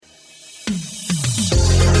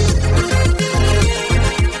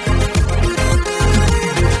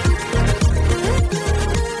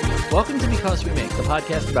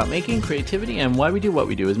podcast about making, creativity, and why we do what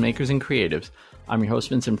we do as makers and creatives. I'm your host,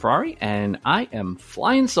 Vincent Ferrari, and I am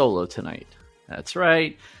flying solo tonight. That's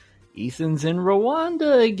right. Ethan's in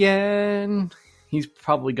Rwanda again. He's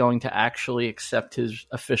probably going to actually accept his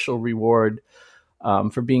official reward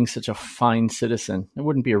for being such a fine citizen. It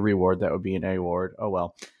wouldn't be a reward, that would be an award. Oh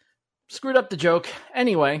well. Screwed up the joke.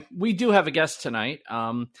 Anyway, we do have a guest tonight,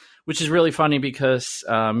 which is really funny because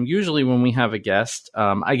usually when we have a guest,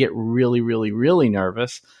 I get really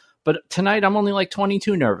nervous. But tonight I'm only like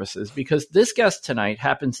 22 nervouses because this guest tonight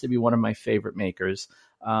happens to be one of my favorite makers.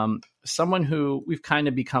 Someone who we've kind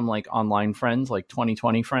of become like online friends, like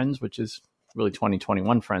 2020 friends, which is really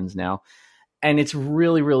 2021 friends now. And it's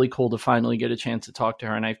really cool to finally get a chance to talk to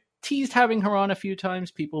her. And I've teased having her on a few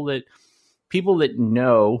times. People that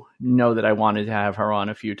know that I wanted to have her on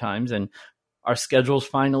a few times, and our schedules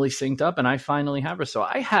finally synced up and I finally have her. So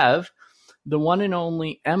I have the one and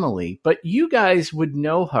only Emily, but you guys would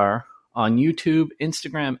know her on YouTube,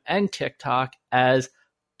 Instagram, and TikTok as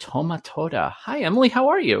Tomatoda. Hi, Emily. How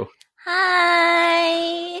are you?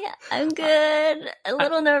 Hi, I'm good. A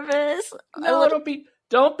little nervous. No, don't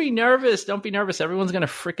be nervous. Don't be nervous. Everyone's going to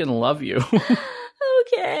freaking love you.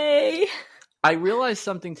 Okay. I realized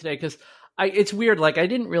something today because it's weird. Like, I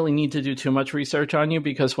didn't really need to do too much research on you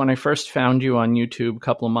because when I first found you on YouTube a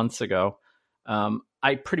couple of months ago,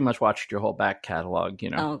 I pretty much watched your whole back catalog, you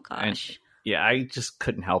know. Oh, gosh. And, yeah, I just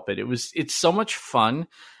couldn't help it. It's so much fun.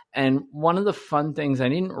 And one of the fun things, I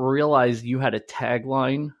didn't realize you had a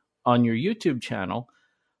tagline on your YouTube channel,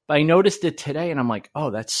 but I noticed it today and I'm like, oh,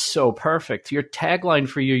 that's so perfect. Your tagline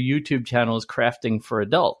for your YouTube channel is crafting for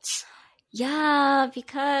adults. Yeah,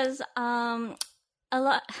 because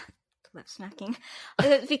lip smacking.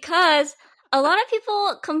 Because a lot of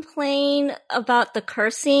people complain about the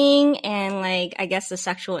cursing and, like, I guess the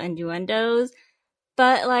sexual innuendos.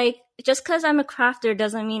 But, like, just because I'm a crafter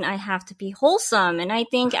doesn't mean I have to be wholesome. And I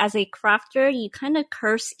think as a crafter, you kind of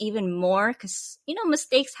curse even more because, you know,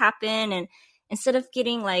 mistakes happen. And instead of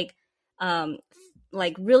getting, like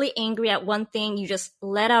really angry at one thing, you just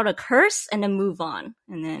let out a curse and then move on.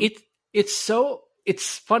 And then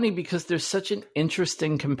it's funny because there's such an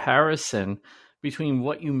interesting comparison between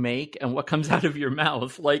what you make and what comes out of your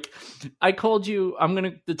mouth. Like, I called you,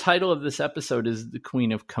 the title of this episode is the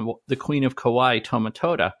Queen of Kawaii,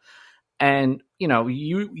 Tomatoda. And, you know,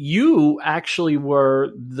 you actually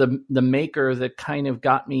were the maker that kind of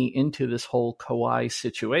got me into this whole kawaii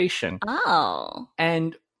situation. Oh.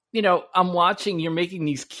 And, you know, I'm watching, you're making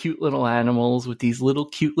these cute little animals with these little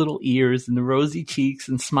cute little ears and the rosy cheeks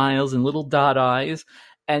and smiles and little dot eyes.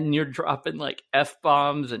 And you're dropping like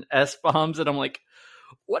F-bombs and S-bombs. And I'm like,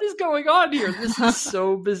 what is going on here? This is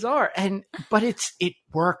so bizarre. But it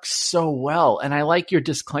works so well. And I like your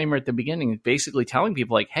disclaimer at the beginning, basically telling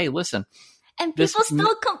people like, hey, listen. And people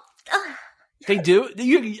still come. They do.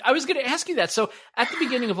 I was going to ask you that. So at the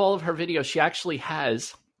beginning of all of her videos, she actually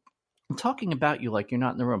has, I'm talking about you like you're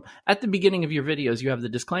not in the room. At the beginning of your videos, you have the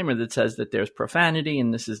disclaimer that says that there's profanity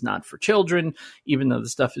and this is not for children, even though the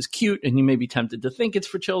stuff is cute and you may be tempted to think it's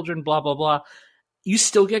for children, blah, blah, blah. You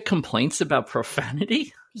still get complaints about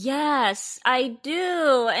profanity? Yes, I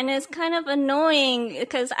do. And it's kind of annoying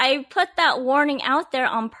because I put that warning out there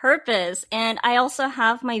on purpose. And I also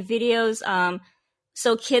have my videos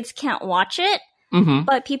so kids can't watch it. Mm-hmm.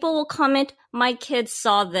 But people will comment, my kids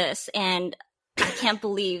saw this and I can't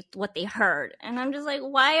believe what they heard. And I'm just like,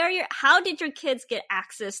 how did your kids get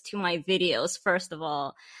access to my videos, first of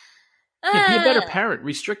all? Yeah, be a better parent.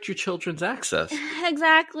 Restrict your children's access.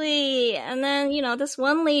 Exactly. And then, you know, this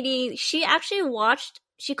one lady, she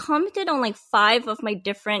commented on like 5 of my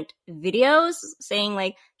different videos saying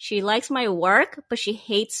like she likes my work, but she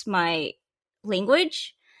hates my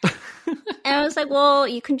language. And I was like, well,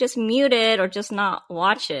 you can just mute it or just not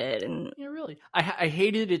watch it. And yeah, really, I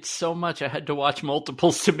hated it so much. I had to watch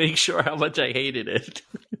multiples to make sure how much I hated it.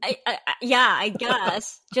 I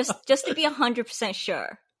guess just to be 100%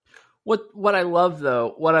 sure. What I love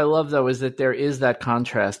though is that there is that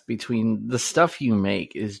contrast between the stuff you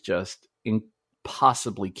make is just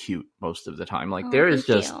impossibly cute most of the time. Like there is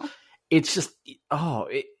just, it's just,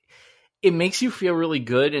 it makes you feel really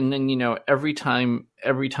good. And then, you know, every time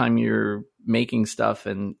you're making stuff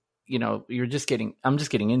and, you know, I'm just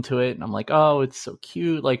getting into it and I'm like, oh, it's so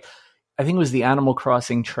cute. Like, I think it was the Animal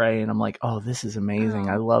Crossing tray and I'm like, oh, this is amazing.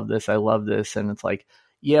 I love this. And it's like,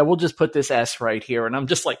 yeah, we'll just put this S right here. And I'm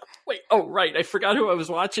just like, wait, oh, right. I forgot who I was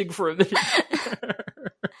watching for a minute.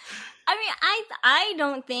 I mean, I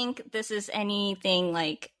don't think this is anything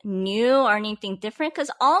like new or anything different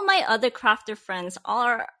because all my other crafter friends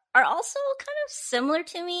are also kind of similar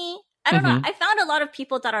to me. I don't know. Mhm. I found a lot of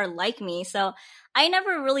people that are like me. So I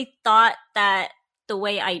never really thought that the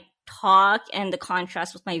way I talk and the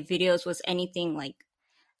contrast with my videos was anything like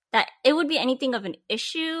that. It would be anything of an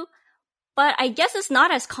issue. But I guess it's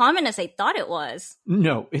not as common as I thought it was.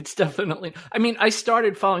 No, it's definitely. I mean, I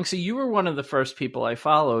started following. So you were one of the first people I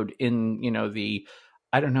followed in, the,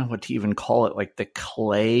 I don't know what to even call it, like the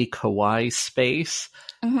clay kawaii space.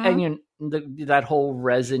 Mm-hmm. And that whole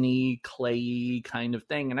resiny, clayy kind of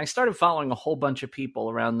thing. And I started following a whole bunch of people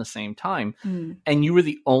around the same time. Mm. And you were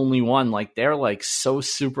the only one. Like, they're like so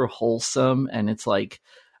super wholesome. And it's like,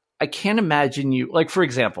 I can't imagine you, like, for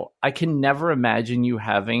example, I can never imagine you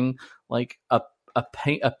having like a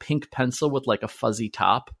pink pencil with like a fuzzy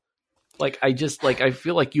top. Like, I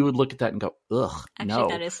feel like you would look at that and go, ugh,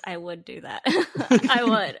 Actually, no. I would do that. I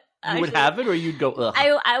would. You would have it, or you'd go, ugh.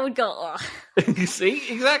 I would go, ugh.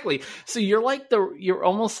 See, exactly. So you're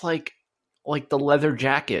almost like the leather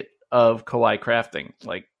jacket of kawaii crafting,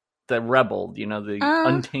 like the rebel, the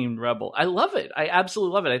untamed rebel. I love it. I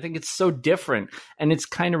absolutely love it. I think it's so different, and it's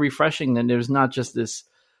kind of refreshing that there's not just this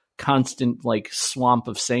constant like swamp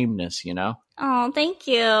of sameness, Oh, thank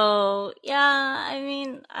you. Yeah, I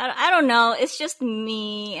mean, I don't know. It's just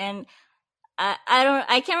me, and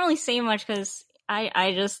I can't really say much because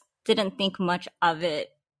I just didn't think much of it.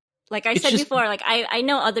 Like I said before, like I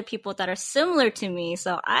know other people that are similar to me,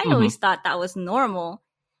 so I always thought that was normal.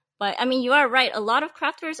 But I mean, you are right. A lot of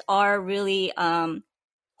crafters are really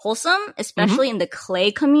wholesome, especially in the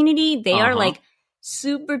clay community. They are like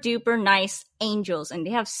super duper nice angels, and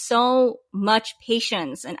they have so much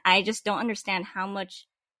patience, and I just don't understand how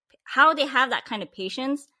they have that kind of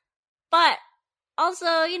patience. But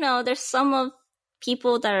also, there's some of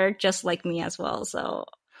people that are just like me as well. So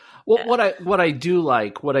well, what I do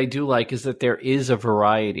like is that there is a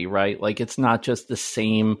variety, right? Like, it's not just the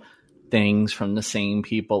same things from the same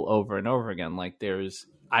people over and over again. Like,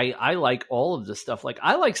 I like all of this stuff. Like,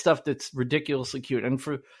 I like stuff that's ridiculously cute. And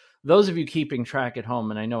for those of you keeping track at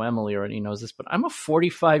home, and I know Emily already knows this, but I'm a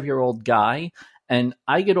 45-year-old guy, and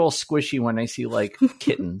I get all squishy when I see like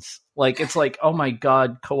kittens. Like, it's like, oh my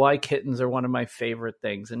God, kawaii kittens are one of my favorite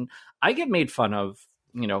things. And I get made fun of,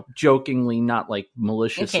 jokingly, not like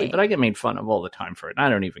maliciously, but I get made fun of all the time for it. I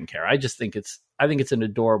don't even care. I think it's an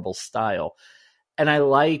adorable style. And I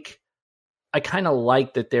kind of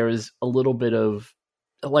like that there is a little bit of,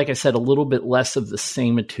 like I said, a little bit less of the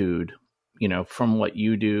samitude, from what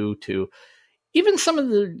you do to even some of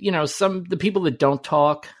the people that don't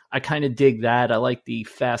talk. I kind of dig that. I like the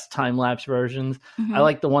fast time-lapse versions. I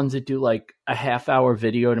like the ones that do like a half-hour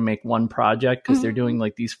video to make one project because they're doing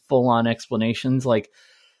like these full-on explanations. Like,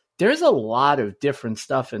 there's a lot of different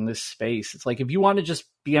stuff in this space. It's like, if you want to just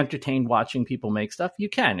be entertained watching people make stuff, you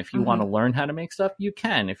can. If you want to learn how to make stuff, you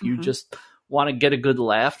can. If you just want to get a good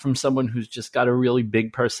laugh from someone who's just got a really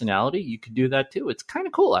big personality, you could do that too. It's kind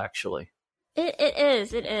of cool, actually.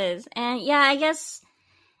 It is. And yeah, I guess,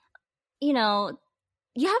 you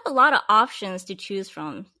have a lot of options to choose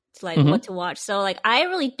from, to like what to watch. So like, I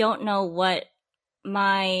really don't know what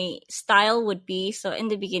my style would be. So in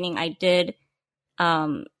the beginning, I did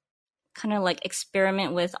kind of like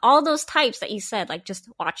experiment with all those types that you said, like just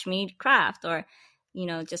watch me craft, or,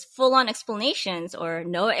 just full on explanations, or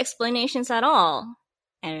no explanations at all,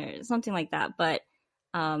 or something like that. But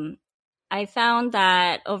I found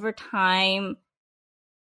that over time,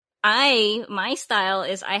 my style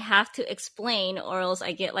is I have to explain, or else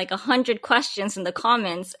I get like 100 questions in the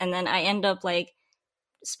comments, and then I end up like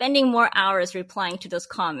spending more hours replying to those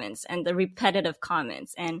comments and the repetitive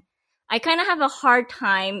comments. And I kind of have a hard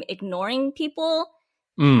time ignoring people.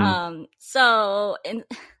 So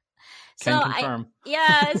I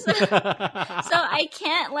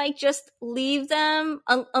can't like just leave them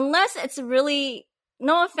unless it's really,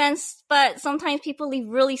 no offense, but sometimes people leave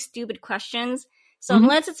really stupid questions. So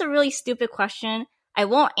unless it's a really stupid question, I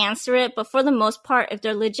won't answer it. But for the most part, if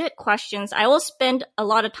they're legit questions, I will spend a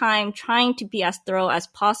lot of time trying to be as thorough as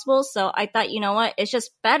possible. So I thought, you know what? It's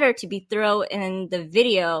just better to be thorough in the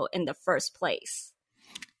video in the first place.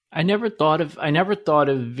 I never thought of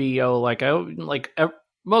VO like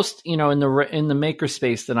most, in the maker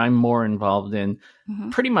space that I'm more involved in,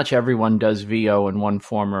 pretty much everyone does VO in one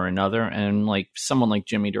form or another. And like someone like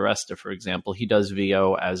Jimmy DiResta, for example, he does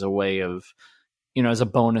VO as a way of, as a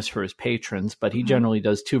bonus for his patrons, but he generally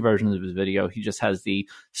does two versions of his video. He just has the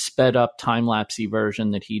sped up time-lapsey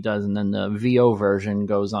version that he does, and then the VO version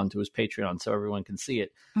goes onto his Patreon so everyone can see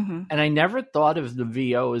it. And I never thought of the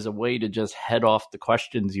VO as a way to just head off the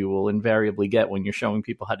questions you will invariably get when you're showing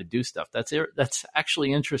people how to do stuff. That's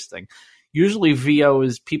actually interesting. usually VO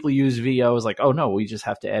is, people use VO as like, oh no, we just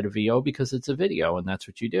have to add a VO because it's a video and that's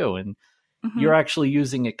what you do. And you're actually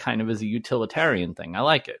using it kind of as a utilitarian thing. I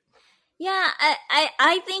like it. Yeah,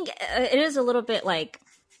 I think it is a little bit like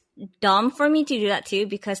dumb for me to do that too,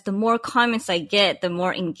 because the more comments I get, the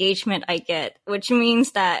more engagement I get, which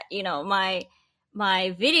means that, you know, my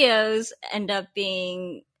videos end up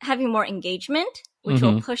having more engagement, which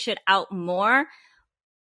will push it out more.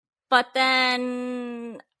 But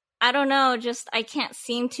then I don't know, just I can't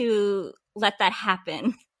seem to let that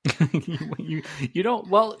happen. you don't,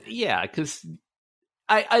 well, yeah, because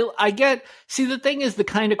I get, see, the thing is, the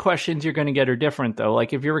kind of questions you're going to get are different, though.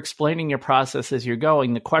 Like, if you're explaining your process as you're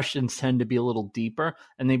going, the questions tend to be a little deeper,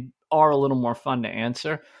 and they are a little more fun to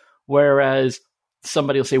answer. Whereas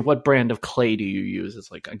somebody will say, what brand of clay do you use?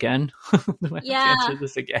 It's like, again? Do I have to answer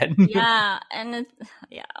this again? Yeah, and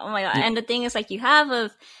oh my God. And the thing is, like, you have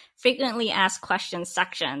a frequently asked questions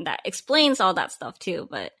section that explains all that stuff, too,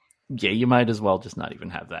 but... Yeah, you might as well just not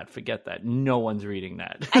even have that. Forget that. No one's reading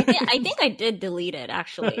that. I think I did delete it,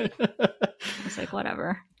 actually. It's like,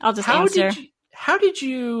 whatever. I'll just answer. How did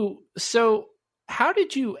you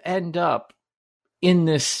end up in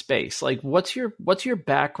this space? Like, what's your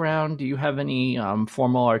background? Do you have any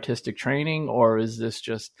formal artistic training, or is this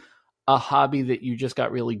just a hobby that you just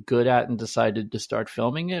got really good at and decided to start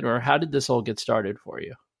filming it? Or how did this all get started for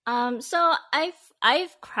you? So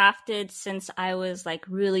I've crafted since I was like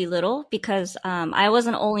really little, because I was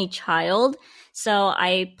an only child. So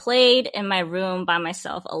I played in my room by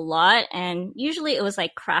myself a lot, and usually it was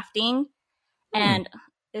like crafting. And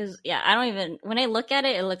it was, when I look at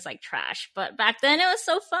it, it looks like trash. But back then it was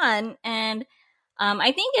so fun. And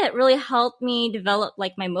I think it really helped me develop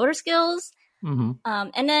like my motor skills.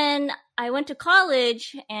 And then I went to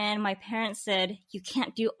college, and my parents said, you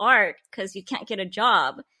can't do art because you can't get a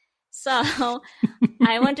job. So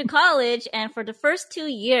I went to college, and for the first 2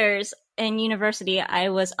 years in university,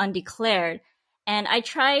 I was undeclared. And I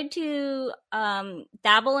tried to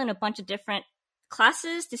dabble in a bunch of different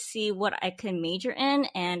classes to see what I could major in.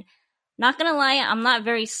 And not gonna lie, I'm not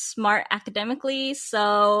very smart academically,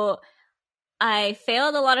 so I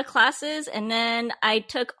failed a lot of classes. And then I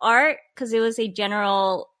took art because it was a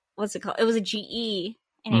general, what's it called? It was a GE.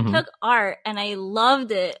 And I took art, and I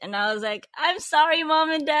loved it. And I was like, I'm sorry,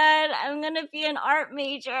 Mom and Dad, I'm going to be an art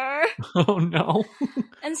major. Oh, no.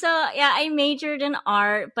 And so, yeah, I majored in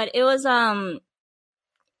art, but it was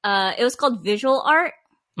called visual art.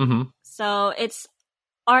 So it's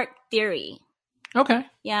art theory. Okay.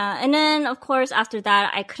 Yeah. And then, of course, after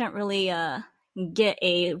that, I couldn't really get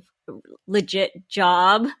a legit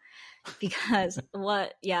job. Because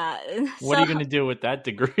what are you going to do with that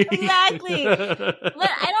degree? Exactly. But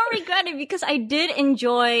I don't regret it, because I did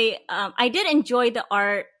enjoy the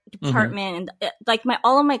art department and like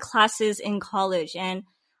all of my classes in college, and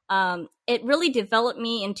it really developed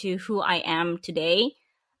me into who I am today.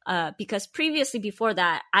 Because previously, before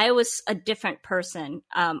that, I was a different person.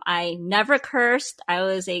 I never cursed. I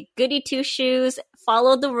was a goody two shoes,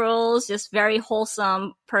 followed the rules, just very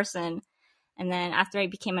wholesome person. And then after I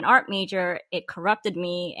became an art major, it corrupted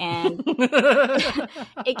me, and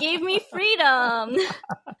it gave me freedom.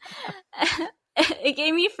 It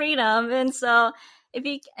gave me freedom. And so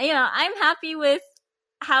I'm happy with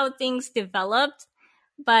how things developed,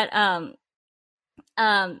 but I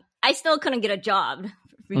still couldn't get a job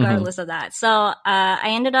regardless of that. So I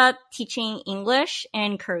ended up teaching English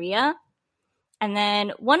in Korea. And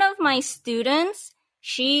then one of my students,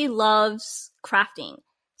 she loves crafting.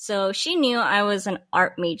 So she knew I was an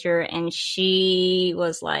art major, and she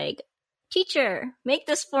was like, teacher, make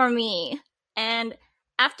this for me. And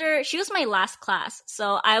she was my last class.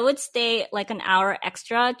 So I would stay like an hour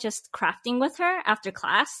extra just crafting with her after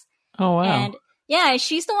class. Oh, wow. And yeah,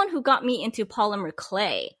 she's the one who got me into polymer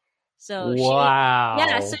clay. So wow.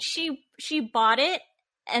 So she bought it,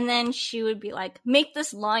 and then she would be like, make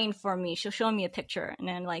this line for me. She'll show me a picture, and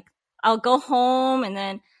then like I'll go home, and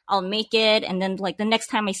then I'll make it, and then like the next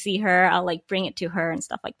time I see her, I'll like bring it to her and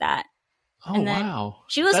stuff like that. Oh, and then wow.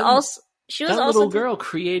 She was also little girl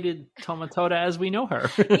created Tomotoda as we know her.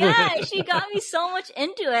 Yeah, she got me so much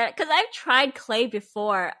into it, because I've tried clay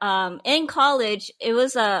before. In college, it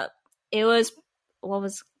was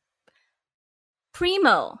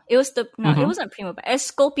Primo. It wasn't Primo, but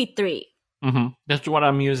it's Sculpey 3. That's what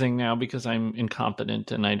I'm using now, because I'm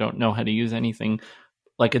incompetent and I don't know how to use anything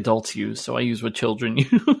like adults use, so I use what children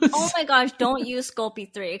use. Oh my gosh, don't use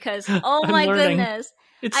Sculpey 3, because my goodness.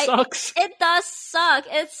 It sucks. It does suck.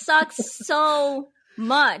 It sucks so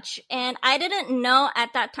much. And I didn't know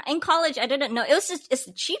at that time. In college, I didn't know. It's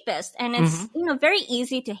the cheapest, and it's, very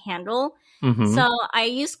easy to handle. So I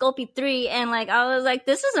used Sculpey 3, and like, I was like,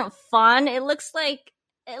 this isn't fun. It looks like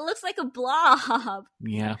a blob.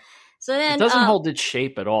 Yeah. So then it doesn't hold its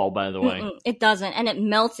shape at all, by the way. It doesn't, and it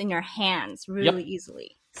melts in your hands really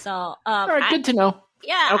easily. So, all right, good to know.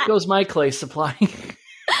 Yeah. Out goes my clay supply.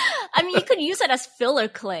 I mean, you could use it as filler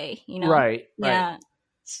clay, Right. Yeah.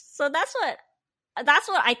 So that's what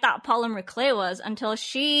I thought polymer clay was, until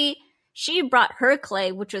she brought her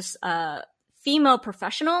clay, which was female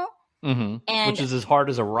professional. And which is as hard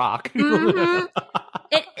as a rock.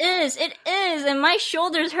 It is, and my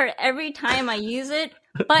shoulders hurt every time I use it.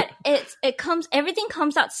 But everything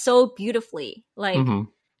comes out so beautifully. Like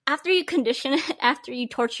after you condition it, after you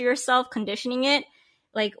torture yourself conditioning it,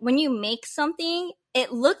 like when you make something,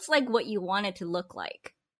 it looks like what you want it to look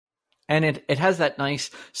like. And it has that nice.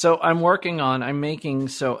 So I'm making.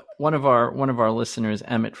 So one of our listeners,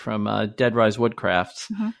 Emmett from Dead Rise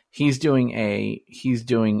Woodcrafts, he's doing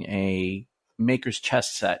a maker's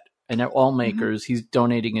chest set, and they're all makers. He's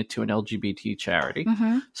donating it to an LGBT charity.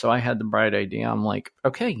 So I had the bright idea. I'm like,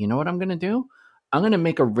 okay, you know what I'm going to do? I'm going to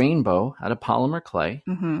make a rainbow out of polymer clay,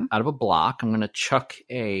 out of a block. I'm going to chuck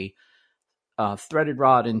a threaded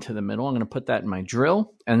rod into the middle. I'm going to put that in my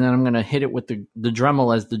drill, and then I'm going to hit it with the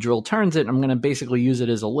Dremel as the drill turns it. I'm going to basically use it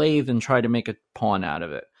as a lathe and try to make a pawn out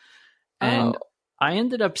of it. And I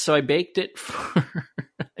ended up, so I baked it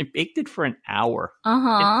for an hour.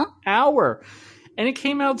 An hour. And it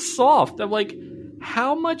came out soft. I'm like,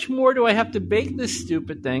 how much more do I have to bake this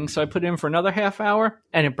stupid thing? So I put it in for another half hour,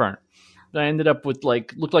 and it burnt. I ended up with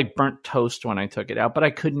looked like burnt toast when I took it out, but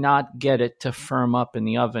I could not get it to firm up in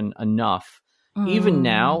the oven enough. Even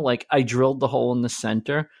now, I drilled the hole in the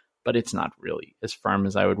center, but it's not really as firm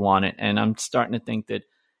as I would want it. And I'm starting to think that,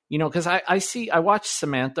 because I watch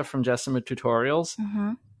Samantha from Jessima Tutorials,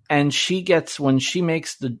 and she gets, when she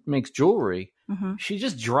makes jewelry, she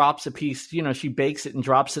just drops a piece, she bakes it and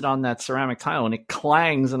drops it on that ceramic tile, and it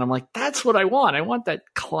clangs. And I'm like, that's what I want. I want that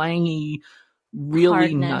clangy,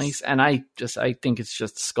 really hardness. Nice. And I think it's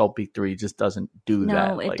just Sculpey 3 just doesn't do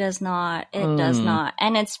that. No, it does not. It does not.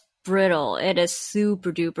 And it's brittle. It is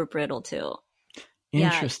super duper brittle too.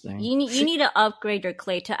 Interesting. Yeah, you need to upgrade your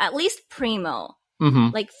clay to at least Primo.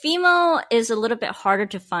 Like Fimo is a little bit harder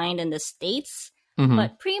to find in the States,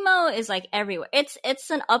 but Primo is like everywhere. It's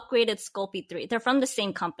an upgraded Sculpey 3. They're from the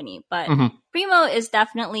same company, but Primo is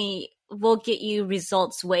definitely will get you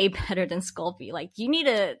results way better than Sculpey. Like you need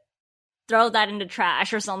to throw that in the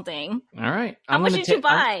trash or something. All right. How much did you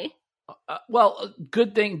buy? Well,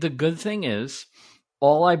 good thing. The good thing is,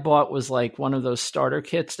 all I bought was one of those starter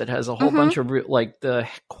kits that has a whole bunch of the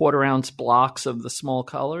 1/4 ounce blocks of the small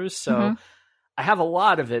colors. So I have a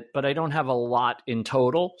lot of it, but I don't have a lot in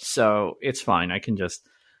total. So it's fine.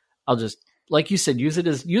 I'll just, like you said,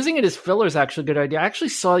 using it as filler is actually a good idea. I actually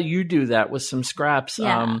saw you do that with some scraps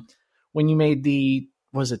when you made the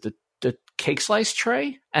cake slice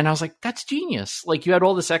tray, and I was like, that's genius. You had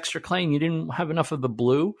all this extra clay and you didn't have enough of the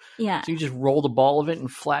blue, so you just rolled a ball of it and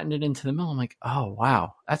flattened it into the middle. I'm like, oh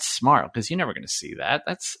wow, that's smart, because you're never going to see that.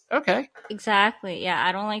 That's okay. Exactly. Yeah,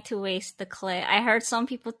 I don't like to waste the clay. I heard some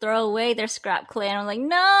people throw away their scrap clay, and I'm like,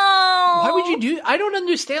 no, why would you do? I don't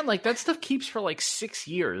understand. That stuff keeps for 6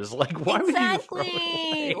 years. Why would you throw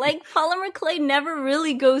it away? Polymer clay never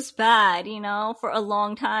really goes bad, for a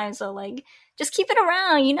long time. So just keep it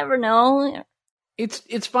around. You never know.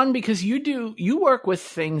 It's fun because you work with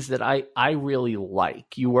things that I really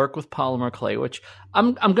like. You work with polymer clay, which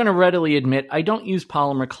I'm going to readily admit I don't use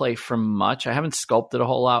polymer clay for much. I haven't sculpted a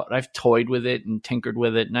whole lot. I've toyed with it and tinkered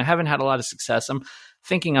with it, and I haven't had a lot of success. I'm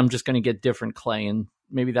thinking I'm just going to get different clay, and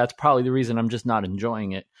maybe that's probably the reason I'm just not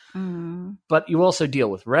enjoying it. But you also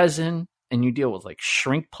deal with resin, and you deal with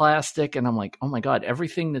shrink plastic, and I'm like, oh my God,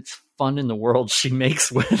 everything that's fun in the world she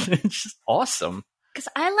makes with it. It's just awesome. Because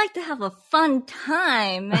I like to have a fun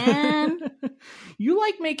time, man. You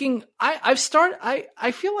like making, I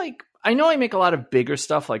feel like, I know I make a lot of bigger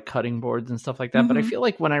stuff like cutting boards and stuff like that, but I feel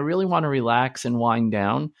like when I really want to relax and wind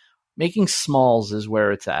down, making smalls is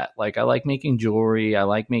where it's at. I like making jewelry. I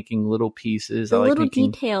like making little pieces. The I like little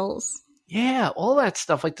making details. Yeah, all that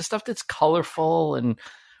stuff. The stuff that's colorful and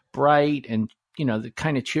bright and, that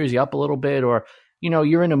kind of cheers you up a little bit, or,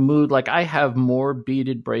 you're in a mood. I have more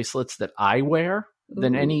beaded bracelets that I wear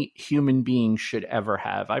than any human being should ever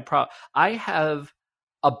have. I have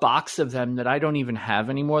a box of them that I don't even have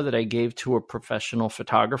anymore that I gave to a professional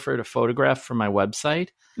photographer to photograph for my website.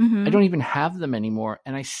 I don't even have them anymore,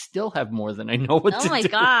 and I still have more than I know what to do. Oh my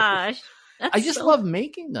gosh. I just love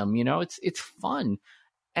making them, it's fun.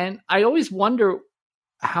 And I always wonder,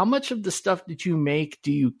 how much of the stuff that you make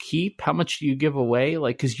do you keep? How much do you give away?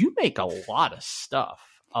 Like, because you make a lot of stuff,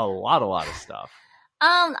 a lot of stuff.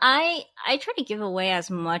 I try to give away as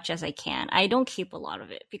much as I can. I don't keep a lot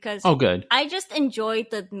of it because good. I just enjoy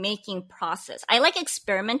the making process. I like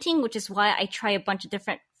experimenting, which is why I try a bunch of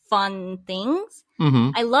different fun things.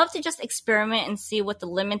 Mm-hmm. I love to just experiment and see what the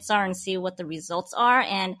limits are and see what the results are.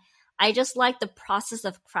 And I just like the process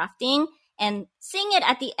of crafting, and seeing it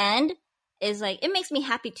at the end is like, it makes me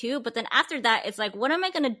happy too. But then after that, it's like, what am I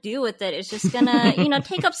going to do with it? It's just going to,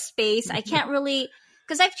 take up space. I can't really,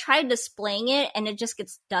 because I've tried displaying it and it just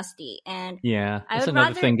gets dusty. And yeah, it's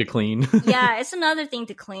another thing to clean. Yeah, it's another thing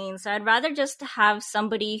to clean. So I'd rather just have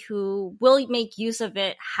somebody who will make use of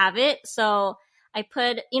it, have it. So I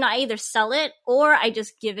put, I either sell it or I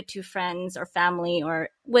just give it to friends or family or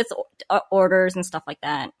with orders and stuff like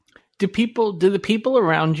that. Do the people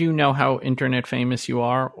around you know how internet famous you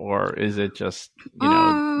are, or is it just,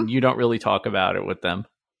 you don't really talk about it with them?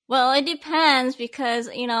 Well, it depends because,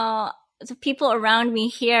 the people around me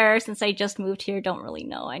here, since I just moved here, don't really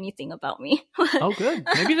know anything about me. Oh, good.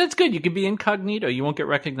 Maybe that's good. You could be incognito. You won't get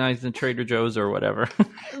recognized in Trader Joe's or whatever.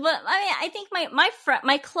 But I think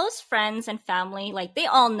my close friends and family, like, they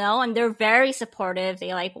all know, and they're very supportive.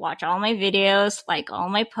 They like watch all my videos, like all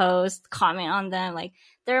my posts, comment on them. Like,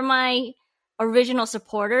 they're my original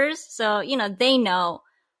supporters. So, they know.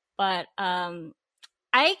 But I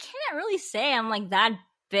can't really say I'm like that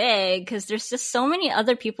big because there's just so many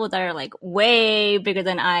other people that are like way bigger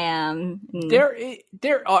than I am.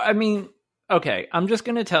 There are, I mean, okay, I'm just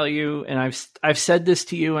going to tell you, and I've said this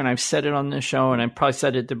to you, and I've said it on this show, and I probably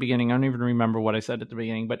said it at the beginning. I don't even remember what I said at the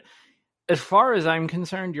beginning, but as far as I'm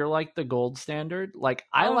concerned, you're like the gold standard. Like,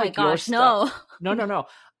 I like your stuff. No.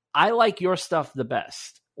 I like your stuff the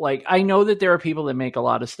best. Like, I know that there are people that make a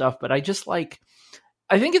lot of stuff, but I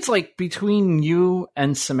think it's like between you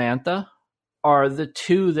and Samantha are the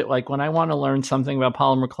two that, like, when I want to learn something about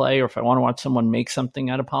polymer clay, or if I want to watch someone make something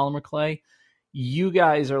out of polymer clay, you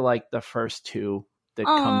guys are like the first two that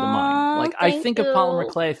come to mind. Like, I think of polymer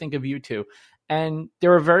clay, I think of you two. And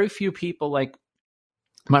there are very few people, like,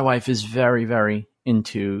 my wife is very, very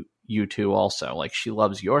into you two also. Like, she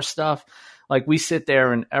loves your stuff. Like, we sit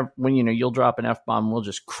there and when, you'll drop an F-bomb, we'll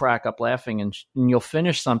just crack up laughing, and you'll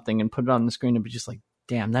finish something and put it on the screen and be just like,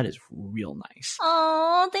 damn, that is real nice.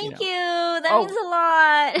 Oh, thank you. That means a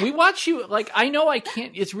lot. We watch you, like, I know I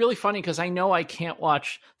can't, it's really funny because I know I can't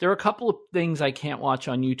watch, there are a couple of things I can't watch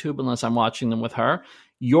on YouTube unless I'm watching them with her.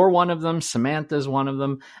 You're one of them. Samantha's one of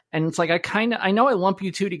them. And it's like, I know I lump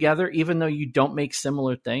you two together, even though you don't make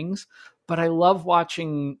similar things, but I love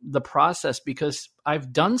watching the process because I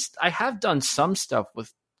have done some stuff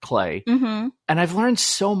with clay, mm-hmm. and I've learned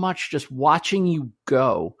so much just watching you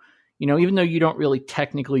go. Even though you don't really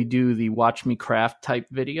technically do the watch me craft type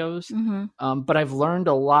videos, mm-hmm. But I've learned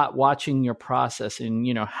a lot watching your process and,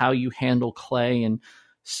 how you handle clay and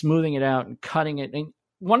smoothing it out and cutting it. And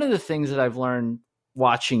one of the things that I've learned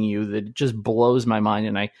watching you that just blows my mind,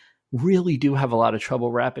 and I really do have a lot of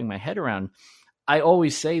trouble wrapping my head around. I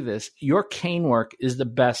always say this, your cane work is the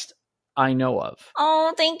best I know of.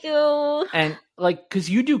 Oh, thank you. And like, cause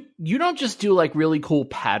you don't just do like really cool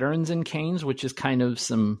patterns in canes, which is kind of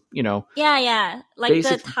some, Yeah. Like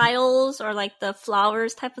basic, the tiles or like the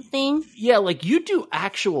flowers type of thing. Yeah. Like, you do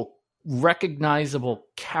actual recognizable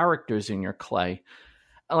characters in your clay.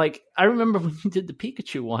 Like, I remember when you did the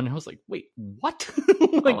Pikachu one, I was like, wait, what? Like,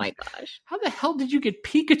 oh my gosh. How the hell did you get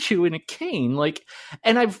Pikachu in a cane? Like,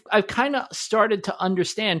 and I've kind of started to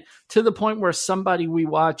understand to the point where somebody we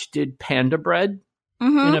watched did panda bread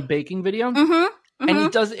mm-hmm. in a baking video. Mm-hmm. Mm-hmm.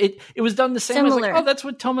 And it was done the same way. Like, oh, that's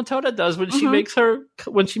what Tomatoda does when mm-hmm. she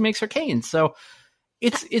makes her cane. So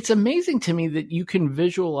it's amazing to me that you can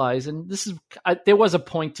visualize, and there was a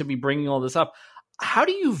point to me bringing all this up. How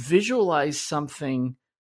do you visualize something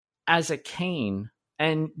as a cane?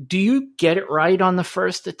 And do you get it right on the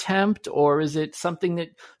first attempt, or is it something that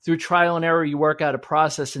through trial and error you work out a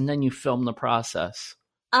process and then you film the process?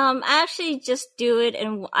 I actually just do it,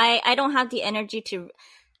 and I don't have the energy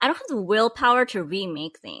I don't have the willpower to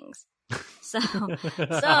remake things. So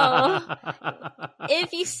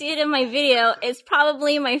if you see it in my video, it's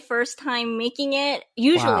probably my first time making it.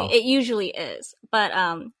 It usually is. But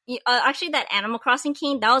actually, that Animal Crossing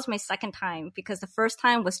cane, that was my second time because the first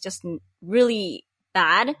time was just really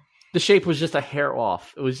bad. The shape was just a hair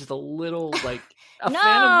off. It was just a little like. It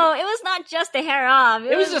was not just a hair off.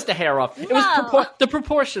 It was just a hair off. It was the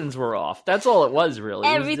proportions were off. That's all it was, really.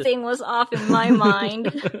 Everything was off in my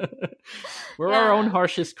mind. We're our own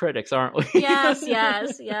harshest critics, aren't we? Yes.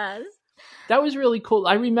 That was really cool.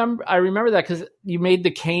 I remember that because you made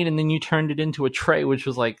the cane and then you turned it into a tray, which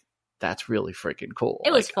was like, that's really freaking cool.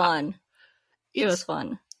 It was fun. It was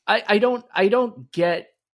fun. I don't get.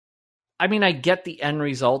 I mean, I get the end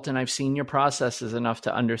result, and I've seen your processes enough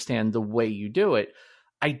to understand the way you do it.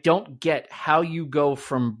 I don't get how you go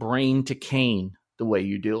from brain to cane the way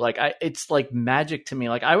you do. Like, it's like magic to me.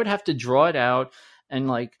 Like, I would have to draw it out and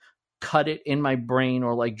like cut it in my brain,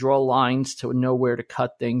 or like draw lines to know where to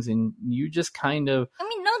cut things, and you just kind of. I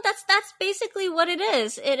mean, no, that's basically what it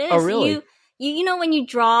is. It is. Oh, really? You know, when you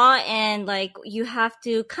draw and like you have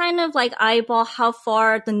to kind of like eyeball how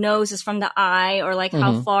far the nose is from the eye, or like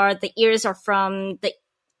how far the ears are from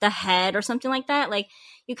the head or something like that. Like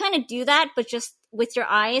you kind of do that, but just with your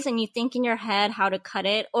eyes, and you think in your head how to cut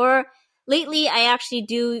it. Or lately I actually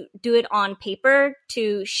do it on paper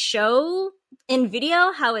to show in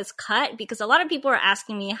video how it's cut, because a lot of people are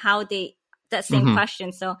asking me that same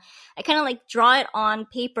question. So I kind of like draw it on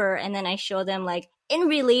paper, and then I show them like, in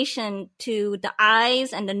relation to the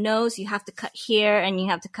eyes and the nose, you have to cut here and you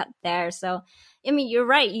have to cut there. So, I mean, you're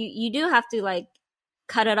right. You do have to like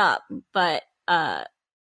cut it up, but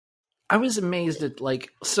I was amazed at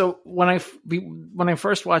like, so when I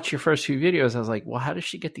first watched your first few videos, I was like, well, how does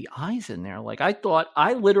she get the eyes in there? Like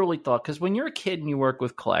I literally thought, because when you're a kid and you work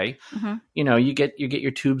with clay, you know, you get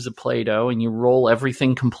your tubes of Play-Doh and you roll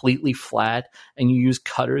everything completely flat and you use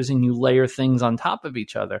cutters and you layer things on top of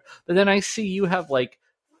each other. But then I see you have like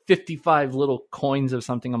 55 little coins of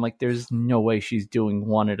something. I'm like, there's no way she's doing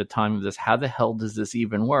one at a time of this. How the hell does this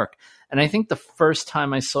even work? And I think the first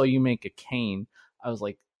time I saw you make a cane, I was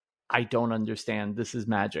like, I don't understand. This is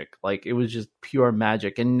magic. Like, it was just pure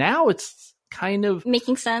magic. And now it's kind of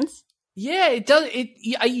making sense. Yeah, it does.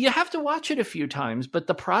 You have to watch it a few times, but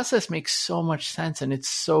the process makes so much sense. And it's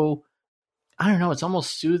so, I don't know, it's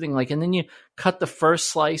almost soothing. Like, and then you cut the first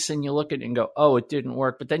slice and you look at it and go, oh, it didn't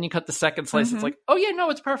work. But then you cut the second slice. It's like, oh yeah, no,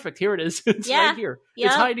 it's perfect. Here it is. It's right here. Yep.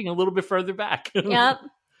 It's hiding a little bit further back. Yep.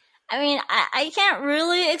 I mean, I can't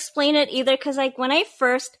really explain it either. Cause like when I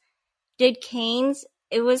first did canes,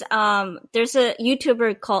 it was, there's a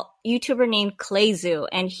YouTuber named Clayzoo,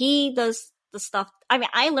 and he does the stuff. I mean,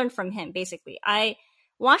 I learned from him, basically. I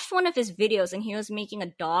watched one of his videos and he was making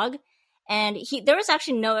a dog, and there was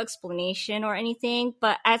actually no explanation or anything,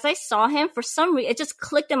 but as I saw him, for some reason, it just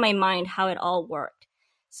clicked in my mind how it all worked.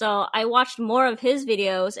 So I watched more of his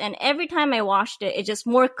videos, and every time I watched it, it just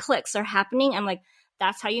more clicks are happening. I'm like,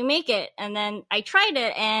 that's how you make it. And then I tried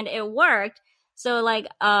it and it worked. So like,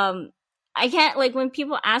 I can't, like, when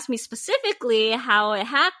people ask me specifically how it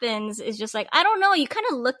happens, it's just like, I don't know. You kind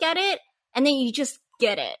of look at it and then you just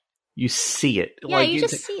get it. You see it. Yeah, like, you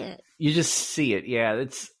just see it. You just see it. Yeah.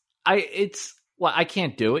 Well, I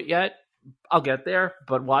can't do it yet. I'll get there.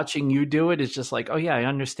 But watching you do it is just like, oh yeah, I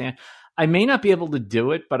understand. I may not be able to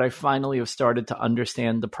do it, but I finally have started to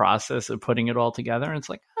understand the process of putting it all together. And it's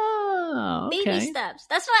like, oh, okay. Baby steps.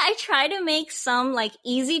 That's why I try to make some like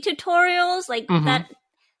easy tutorials like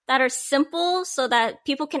that are simple, so that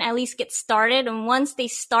people can at least get started. And once they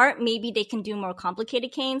start, maybe they can do more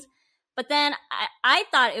complicated canes. But then I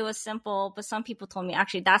thought it was simple, but some people told me,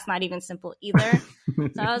 actually, that's not even simple either.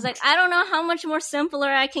 So I was like, I don't know how much more simpler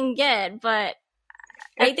I can get, but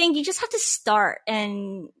I think you just have to start.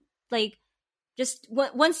 And like, just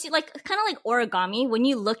once you, like, kind of like origami, when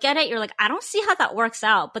you look at it, you're like, I don't see how that works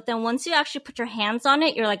out. But then once you actually put your hands on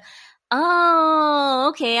it, you're like, oh,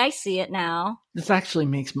 okay, I see it now. This actually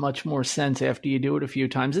makes much more sense after you do it a few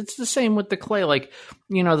times. It's the same with the clay. Like,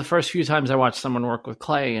 you know, the first few times I watched someone work with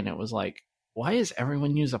clay, and it was like, why does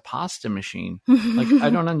everyone use a pasta machine? Like, I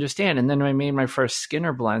don't understand. And then I made my first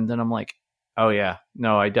Skinner blend, and I'm like, oh yeah,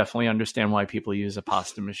 no, I definitely understand why people use a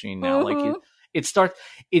pasta machine now. Like,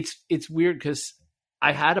 it's weird because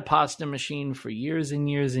I had a pasta machine for years and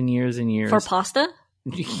years and years and years. For pasta?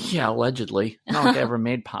 Yeah, allegedly. Not like I ever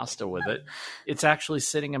made pasta with it. It's actually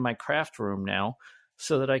sitting in my craft room now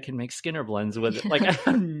so that I can make Skinner blends with it. Like, I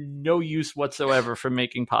have no use whatsoever for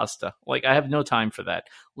making pasta. Like, I have no time for that.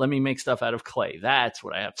 Let me make stuff out of clay. That's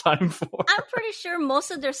what I have time for. I'm pretty sure most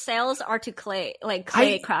of their sales are to clay, like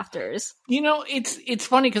clay crafters. You know, it's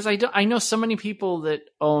funny because I know so many people that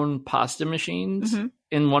own pasta machines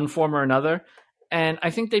in one form or another. And I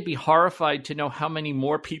think they'd be horrified to know how many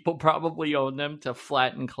more people probably own them to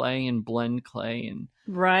flatten clay and blend clay. And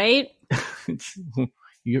right?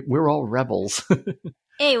 We're all rebels.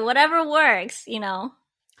 Hey, whatever works, you know.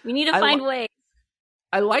 We need to find ways.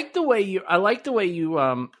 I like the way you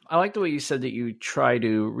said that you try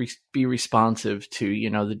to be responsive to, you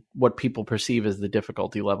know, what people perceive as the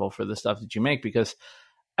difficulty level for the stuff that you make, because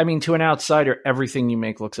I mean, to an outsider, everything you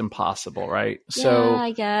make looks impossible, right? Yeah, So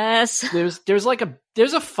I guess.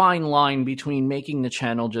 there's a fine line between making the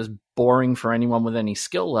channel just boring for anyone with any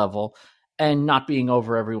skill level and not being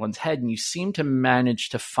over everyone's head. And you seem to manage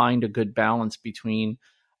to find a good balance between,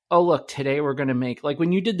 oh, look, today we're going to make, like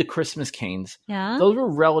when you did the Christmas canes, Yeah. those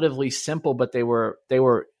were relatively simple, but they were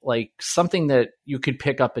like something that you could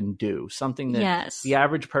pick up and do, something that Yes. the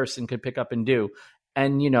average person could pick up and do.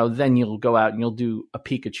 And, then you'll go out and you'll do a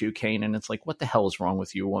Pikachu cane. And it's like, what the hell is wrong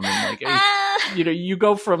with you, woman? Like, you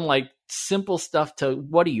go from like simple stuff to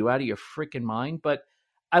what are you, out of your freaking mind? But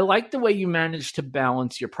I like the way you manage to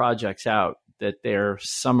balance your projects out, that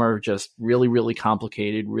some are just really, really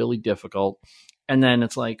complicated, really difficult. And then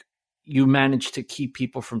it's like you manage to keep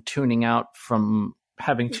people from tuning out from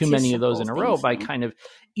having too many of those in a row by kind of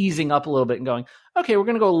easing up a little bit and going, okay, we're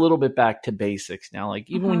going to go a little bit back to basics now. Like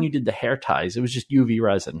even when you did the hair ties, it was just UV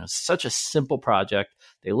resin. It was such a simple project.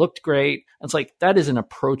 They looked great. It's like, that is an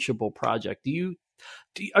approachable project.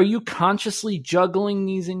 Are you consciously juggling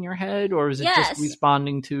these in your head, or is it just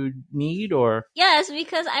responding to need? Or yes,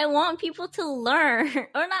 because I want people to learn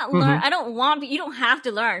or not learn. You don't have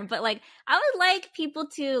to learn, but like I would like people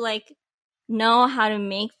to like know how to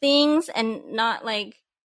make things and not like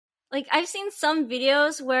I've seen some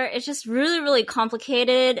videos where it's just really, really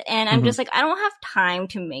complicated and I'm just like, I don't have time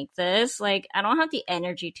to make this. Like, I don't have the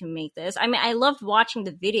energy to make this. I mean, I loved watching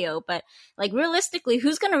the video, but like realistically,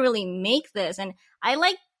 who's going to really make this? And I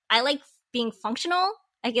like being functional.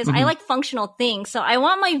 I guess I like functional things. So I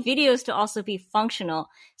want my videos to also be functional.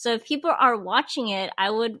 So if people are watching it, I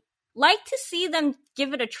would like to see them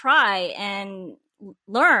give it a try and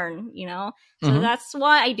learn, so that's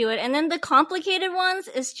why I do it. And then the complicated ones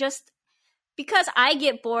is just because I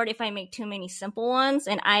get bored if I make too many simple ones,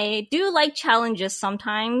 and I do like challenges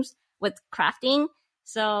sometimes with crafting.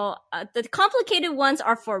 So the complicated ones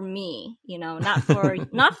are for me, not for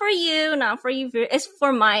you, not for you. It's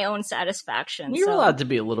for my own satisfaction. You're allowed to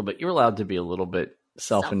be a little bit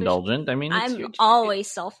self-indulgent. I mean, I'm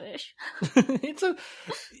always selfish. It's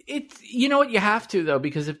what you have to, though,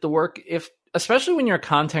 because especially when you're a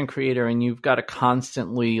content creator and you've got to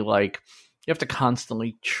constantly you have to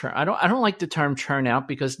constantly churn. I don't like the term churn out,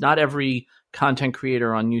 because not every content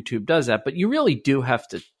creator on YouTube does that, but you really do have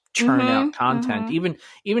to churn out content. Even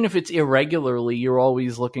if it's irregularly, you're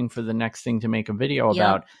always looking for the next thing to make a video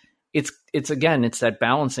about. It's that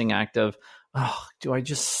balancing act of, do I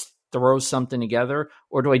just throw something together,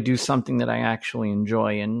 or do I do something that I actually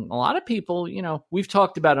enjoy? And a lot of people, we've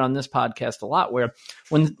talked about it on this podcast a lot, where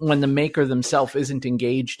when the maker themselves isn't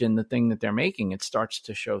engaged in the thing that they're making, it starts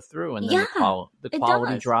to show through, and then the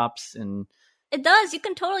quality drops. And it does. You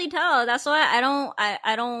can totally tell. That's why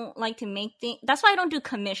I don't like to make things. That's why I don't do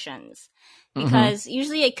commissions, because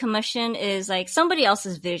usually a commission is like somebody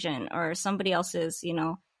else's vision or somebody else's,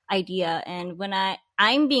 idea. And when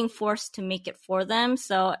I'm being forced to make it for them,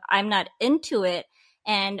 so I'm not into it,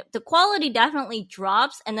 and the quality definitely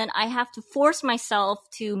drops, and then I have to force myself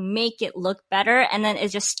to make it look better, and then it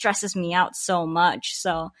just stresses me out so much.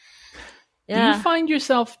 So yeah. Do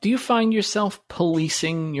you find yourself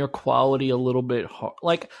policing your quality a little bit hard?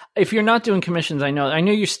 Like, if you're not doing commissions, I know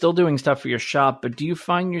you're still doing stuff for your shop, but do you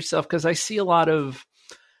find yourself, because I see a lot of,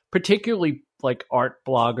 particularly like art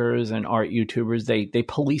bloggers and art YouTubers, they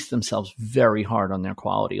police themselves very hard on their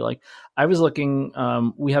quality. Like, I was looking,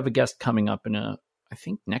 we have a guest coming up I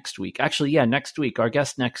think next week. Actually, yeah, next week. Our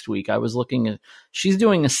guest next week. I was looking at, she's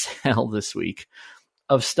doing a sale this week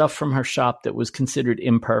of stuff from her shop that was considered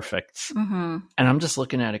imperfects. And I'm just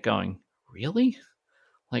looking at it going, really?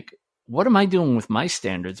 Like, what am I doing with my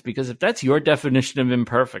standards? Because if that's your definition of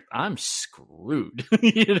imperfect, I'm screwed,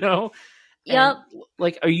 Yep. And,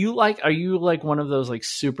 like, are you like one of those like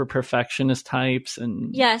super perfectionist types?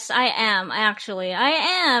 And yes, I am. I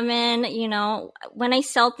am. And when I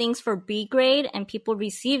sell things for B grade and people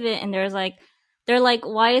receive it and they're like,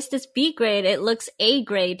 why is this B grade? It looks A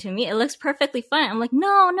grade to me. It looks perfectly fine. I'm like,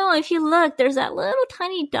 no, if you look, there's that little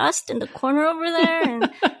tiny dust in the corner over there. And,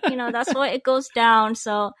 that's why it goes down.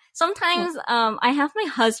 So sometimes I have my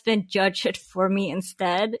husband judge it for me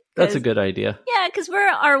instead. That's a good idea. Yeah, because we're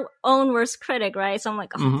our own worst critic, right? So I'm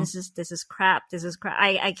like, this is crap. This is crap.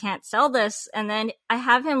 I can't sell this. And then I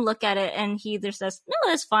have him look at it and he either says,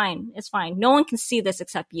 no, it's fine. It's fine. No one can see this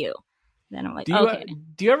except you. Then I'm like, okay.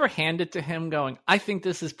 Do you ever hand it to him going, I think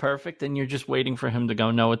this is perfect, and you're just waiting for him to go,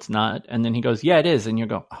 no, it's not? And then he goes, yeah, it is. And you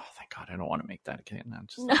go, oh, thank God, I don't want to make that again.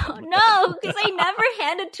 No, because I never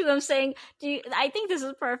hand it to him saying, I think this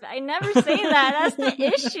is perfect. I never say that. That's the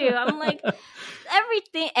issue. I'm like,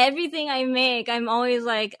 everything I make, I'm always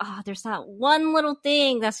like, oh, there's that one little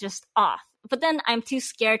thing that's just off. but then I'm too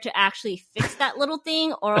scared to actually fix that little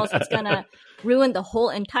thing, or else it's gonna ruin the whole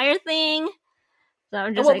entire thing. So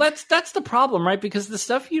I'm just that's the problem, right? Because the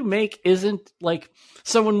stuff you make isn't like,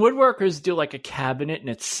 so when woodworkers do like a cabinet and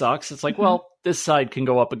it sucks, it's like, well, this side can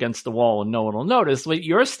go up against the wall and no one will notice. Like,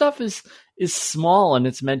 your stuff is small and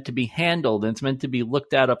it's meant to be handled and it's meant to be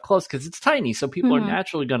looked at up close because it's tiny. So people are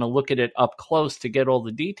naturally going to look at it up close to get all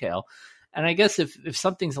the detail. And I guess if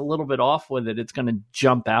something's a little bit off with it, it's going to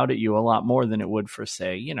jump out at you a lot more than it would for,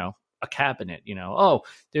 say, you know, a cabinet. You know, oh,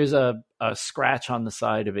 there's a scratch on the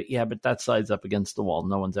side of it. Yeah, but that side's up against the wall.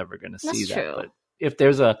 No one's ever going to see that. True. But if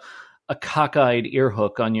there's a cockeyed ear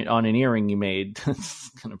hook on an earring you made, it's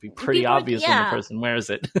going to be pretty obvious when the person wears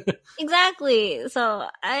it. Exactly. So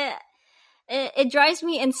it drives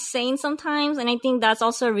me insane sometimes, and I think that's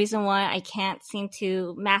also a reason why I can't seem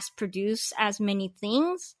to mass produce as many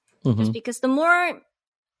things. Just because the more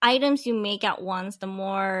items you make at once, the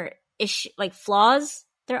more flaws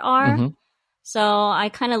there are. So I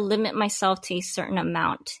kind of limit myself to a certain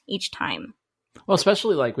amount each time. Well,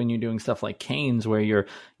 especially like when you're doing stuff like canes where you're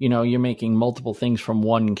making multiple things from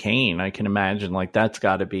one cane. I can imagine like that's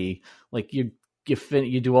got to be like you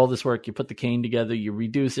do all this work, you put the cane together, you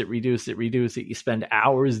reduce it, you spend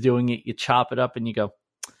hours doing it, you chop it up and you go,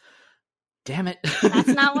 damn it. That's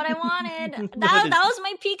not what I wanted. That was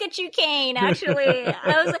my Pikachu cane, actually.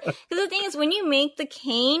 Because the thing is, when you make the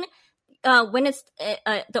cane, when it's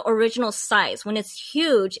the original size, when it's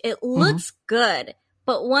huge, it looks good.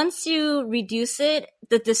 But once you reduce it,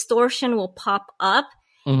 the distortion will pop up.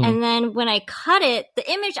 And then when I cut it,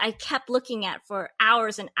 the image I kept looking at for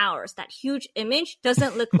hours and hours, that huge image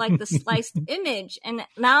doesn't look like the sliced image. And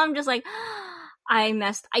now I'm just like,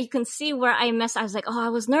 I can see where I messed. I was like, oh, I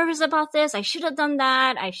was nervous about this. I should have done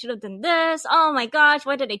that. I should have done this. Oh my gosh,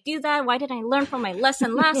 why did I do that? Why didn't I learn from my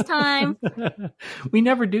lesson last time? We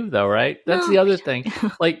never do though, right? That's the other thing.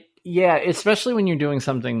 Like, yeah, especially when you're doing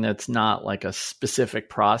something that's not like a specific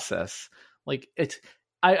process. Like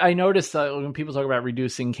I noticed that when people talk about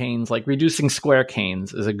reducing canes, like reducing square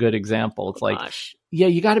canes is a good example. It's yeah,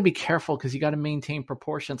 you got to be careful because you got to maintain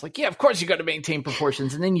proportions. Like, yeah, of course you got to maintain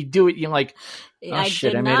proportions. And then you do it, you're like, oh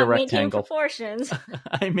shit, I made a rectangle. Proportions.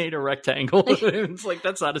 I made a rectangle. It's like,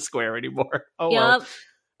 that's not a square anymore. Oh, well.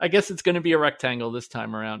 I guess it's going to be a rectangle this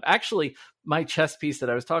time around. Actually, my chess piece that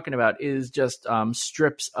I was talking about is just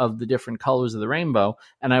strips of the different colors of the rainbow.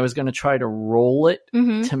 And I was going to try to roll it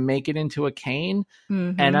to make it into a cane.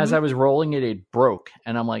 And as I was rolling it, it broke.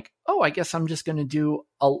 And I'm like, oh, I guess I'm just going to do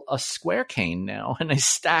a square cane now. And I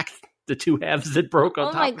stacked the two halves that broke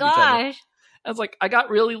on top of each other. I was like,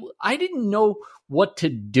 I didn't know what to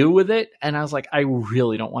do with it. And I was like, I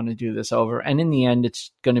really don't want to do this over. And in the end,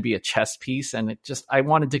 it's going to be a chess piece. And I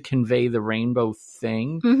wanted to convey the rainbow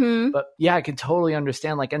thing. But yeah, I can totally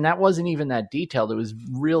understand. Like, and that wasn't even that detailed. It was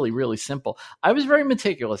really, really simple. I was very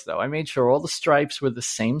meticulous though. I made sure all the stripes were the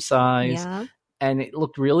same size. Yeah. And it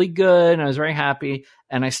looked really good. And I was very happy.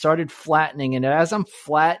 And I started flattening. And as I'm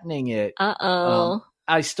flattening it,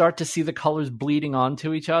 I start to see the colors bleeding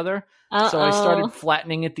onto each other. So I started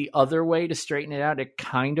flattening it the other way to straighten it out. It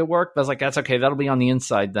kind of worked. But I was like, that's okay. That'll be on the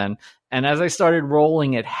inside then. And as I started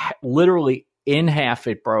rolling it literally in half,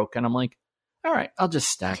 it broke. And I'm like, all right, I'll just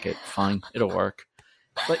stack it. Fine. It'll work.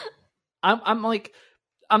 But all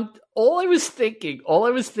I was thinking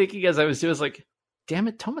as I was doing was like, damn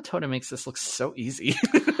it, Tomotoda makes this look so easy.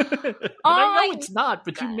 I know it's not,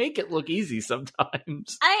 but you make it look easy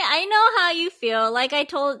sometimes. I know how you feel. Like I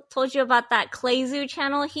told you about that Clayzoo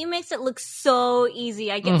channel. He makes it look so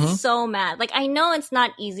easy. I get so mad. Like I know it's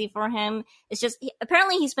not easy for him. It's just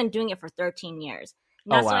apparently he's been doing it for 13 years.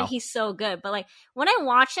 That's why he's so good. But like when I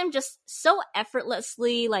watch him just so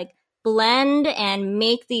effortlessly like blend and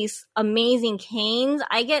make these amazing canes,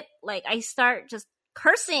 I start just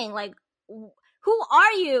cursing like, who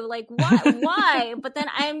are you? Like, what? Why? But then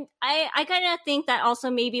I kind of think that also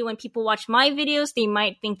maybe when people watch my videos, they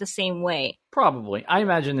might think the same way. Probably. I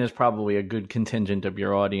imagine there's probably a good contingent of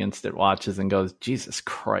your audience that watches and goes, Jesus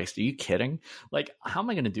Christ, are you kidding? Like, how am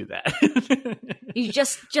I going to do that? You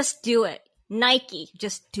just do it. Nike,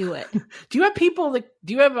 just do it. Do you have people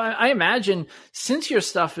I imagine since your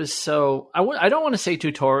stuff is so, I don't want to say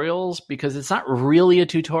tutorials because it's not really a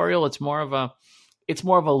tutorial. It's more of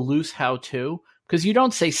a loose how-to. Because you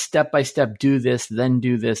don't say step by step, do this, then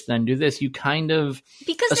do this, then do this. You kind of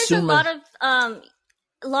because there's a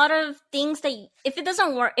lot of things that if it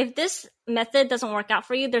doesn't work, if this method doesn't work out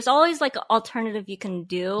for you, there's always like an alternative you can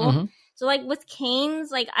do. So like with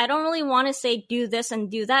canes, like I don't really want to say do this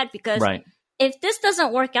and do that because if this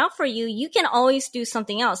doesn't work out for you, you can always do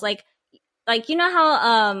something else. Like like, you know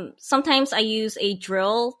how sometimes I use a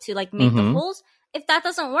drill to like make the holes? If that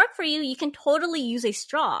doesn't work for you, you can totally use a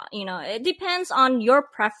straw. You know, it depends on your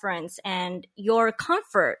preference and your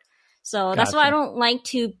comfort. So that's why I don't like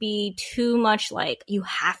to be too much like, you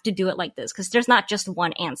have to do it like this, because there's not just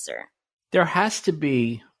one answer. There has to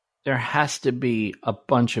be a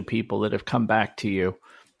bunch of people that have come back to you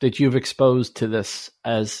that you've exposed to this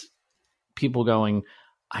as people going,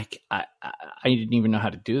 I didn't even know how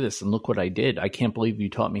to do this, and look what I did. I can't believe you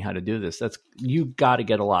taught me how to do this. You got to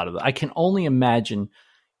get a lot of that. I can only imagine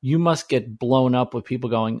you must get blown up with people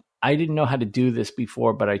going, I didn't know how to do this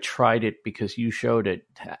before, but I tried it because you showed it.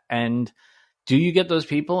 And do you get those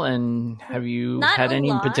people? And have you had any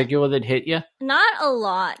in particular that hit you? Not a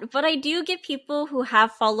lot, but I do get people who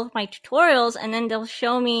have followed my tutorials, and then they'll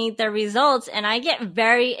show me their results, and I get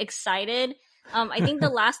very excited. I think the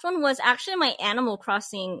last one was actually my Animal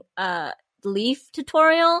Crossing Leaf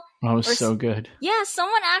tutorial. Oh, it was so good. Yeah,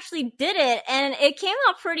 someone actually did it, and it came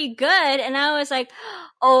out pretty good, and I was like,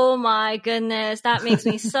 oh my goodness, that makes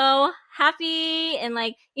me so happy. And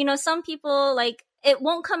like, you know, some people, like, it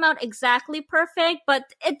won't come out exactly perfect, but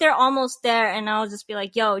they're almost there, and I'll just be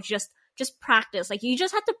like, yo, just practice. Like, you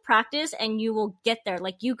just have to practice and you will get there.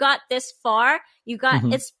 Like, you got this far,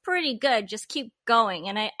 it's pretty good. Just keep going.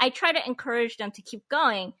 And I try to encourage them to keep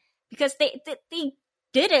going, because they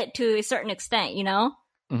did it to a certain extent, you know?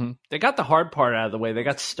 They got the hard part out of the way. They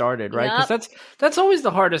got started, right? Because that's always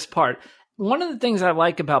the hardest part. One of the things I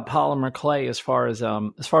like about polymer clay, as far as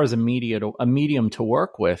a medium to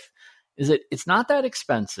work with, is that it's not that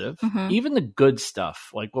expensive. Even the good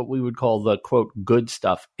stuff, like what we would call the quote good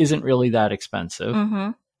stuff, isn't really that expensive.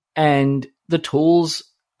 And the tools,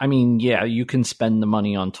 I mean, yeah, you can spend the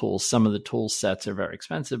money on tools. Some of the tool sets are very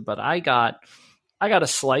expensive, but I got a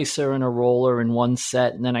slicer and a roller in one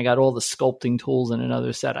set, and then I got all the sculpting tools in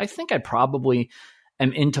another set. I think I probably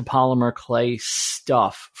am into polymer clay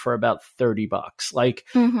stuff for about $30. Like,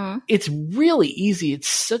 it's really easy. It's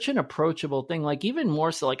such an approachable thing. Like, even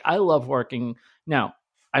more so, like, I love working. Now,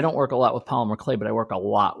 I don't work a lot with polymer clay, but I work a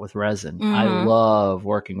lot with resin. I love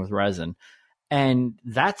working with resin. And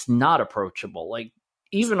that's not approachable. Like,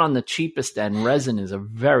 even on the cheapest end, resin is a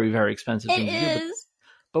very, very expensive thing to do. It is.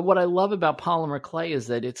 But what I love about polymer clay is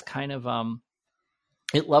that it's kind of,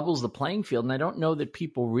 it levels the playing field. And I don't know that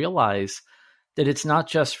people realize that it's not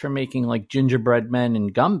just for making like gingerbread men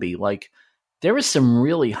and Gumby. Like, there is some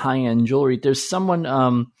really high-end jewelry. There's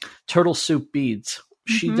someone, Turtle Soup Beads.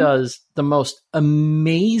 She does the most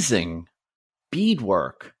amazing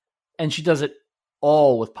beadwork, and she does it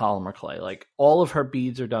all with polymer clay. Like, all of her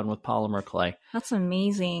beads are done with polymer clay. That's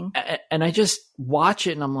amazing. And I just watch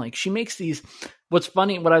it, and I'm like, she makes these. What's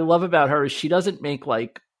funny, what I love about her is she doesn't make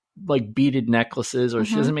like beaded necklaces, or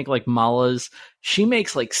she doesn't make like malas. She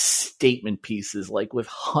makes like statement pieces, like with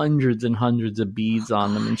hundreds and hundreds of beads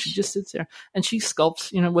on them. And she just sits there and she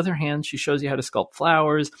sculpts, you know, with her hands. She shows you how to sculpt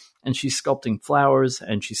flowers, and she's sculpting flowers,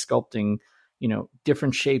 and she's sculpting, you know,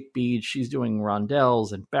 different shaped beads. She's doing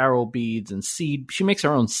rondelles and barrel beads and seed. She makes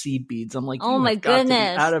her own seed beads. I'm like, oh my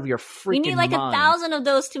goodness, out of your freaking mind. We need like 1,000 of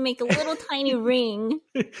those to make a little tiny ring.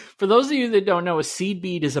 For those of you that don't know, a seed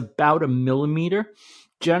bead is about 1 millimeter.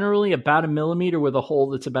 Generally about 1 millimeter with a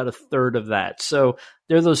hole that's about 1/3 of that. So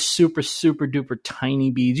they're those super, super duper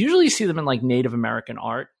tiny beads. Usually you see them in like Native American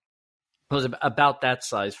art. Those about that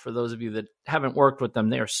size. For those of you that haven't worked with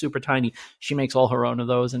them, they are super tiny. She makes all her own of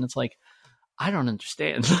those, and it's like, I don't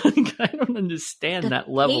understand. I don't understand that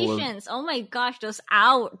level patience. Oh my gosh,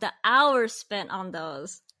 the hours spent on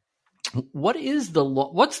those. What's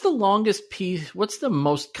the longest piece? What's the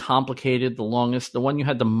most complicated, the longest, the one you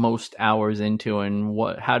had the most hours into, and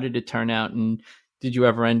how did it turn out? And did you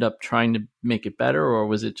ever end up trying to make it better, or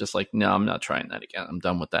was it just like, no, I'm not trying that again. I'm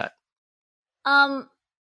done with that.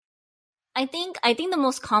 I think the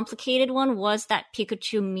most complicated one was that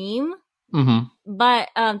Pikachu meme. But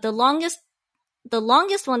the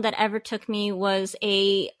longest one that ever took me was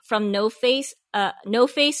from No Face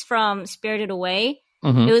from Spirited Away.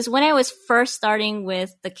 It was when I was first starting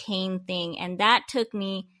with the cane thing, and that took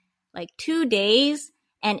me like 2 days,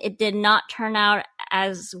 and it did not turn out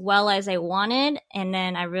as well as I wanted. And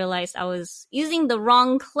then I realized I was using the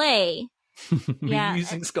wrong clay. Yeah,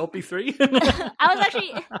 using Sculpey 3?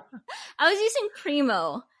 I was using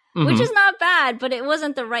Primo, which is not bad, but it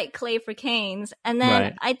wasn't the right clay for canes. And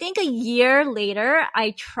then I think a year later,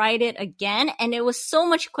 I tried it again, and it was so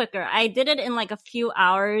much quicker. I did it in like a few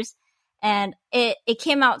hours, and it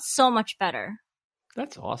came out so much better.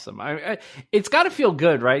 That's awesome. It's got to feel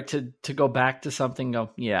good, right? To go back to something.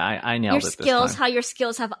 Go, yeah, I nailed it. How your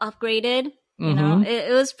skills have upgraded. You know,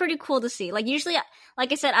 it was pretty cool to see. Like usually,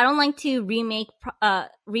 like I said, I don't like to remake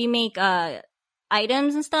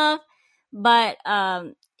items and stuff, but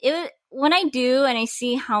when I do and I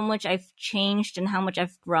see how much I've changed and how much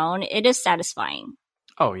I've grown, it is satisfying.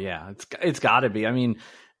 Oh yeah, it's got to be. I mean,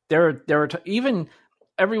 there are even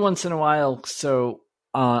every once in a while. So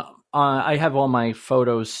I have all my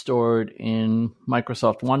photos stored in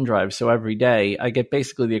Microsoft OneDrive. So every day I get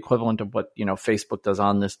basically the equivalent of what Facebook does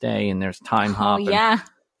on this day, and there's time hop. Oh yeah.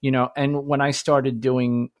 And when I started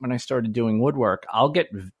doing woodwork, I'll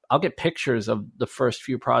get pictures of the first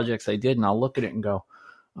few projects I did, and I'll look at it and go,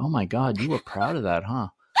 "Oh my God, you were proud of that, huh?"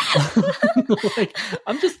 Like,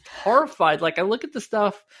 I'm just horrified. Like I look at the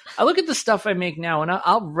stuff I make now, and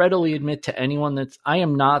I'll readily admit to anyone I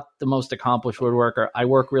am not the most accomplished woodworker. I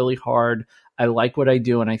work really hard. I like what I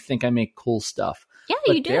do, and I think I make cool stuff. Yeah,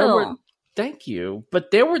 but you do. Thank you. But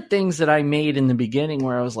there were things that I made in the beginning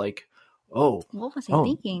where I was like, "Oh, what was I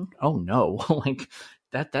thinking? Oh no!" Like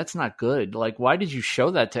that's not good. Like, why did you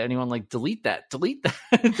show that to anyone? Like, delete that.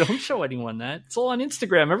 Don't show anyone that. It's all on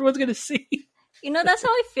Instagram. Everyone's gonna see. That's how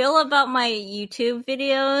I feel about my YouTube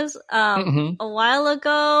videos. A while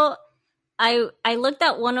ago, I looked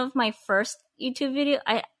at one of my first YouTube video.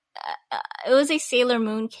 It was a Sailor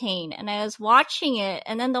Moon cane, and I was watching it,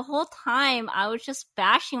 and then the whole time I was just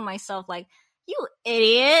bashing myself, like, "You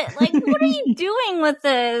idiot! Like, what are you doing with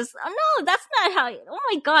this? Oh, no, that's not how. Oh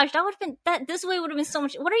my gosh, that would have been that. This way would have been so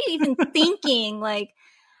much. What are you even thinking? Like."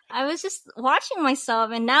 I was just watching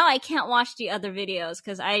myself, and now I can't watch the other videos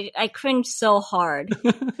because I cringe so hard.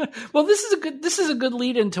 Well, this is a good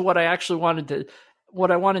lead into what I actually wanted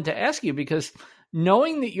to ask you, because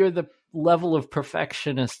knowing that you're the level of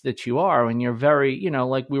perfectionist that you are, and you're very,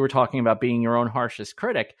 like we were talking about being your own harshest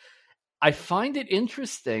critic, I find it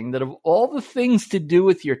interesting that of all the things to do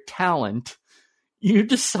with your talent, you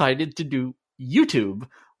decided to do YouTube.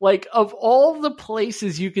 Like, of all the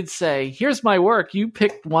places you could say, here's my work, you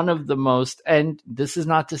picked one of the most, and this is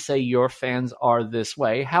not to say your fans are this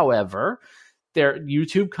way. However, their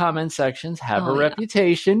YouTube comment sections have a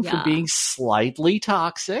reputation for being slightly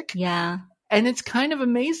toxic. Yeah. And it's kind of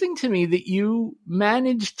amazing to me that you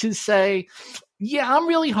managed to say, yeah, I'm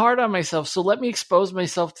really hard on myself, so let me expose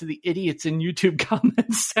myself to the idiots in YouTube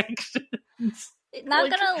comment sections. Not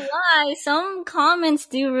gonna lie, some comments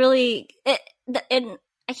do really...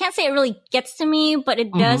 I can't say it really gets to me, but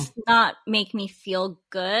it does not make me feel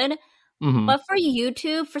good. But for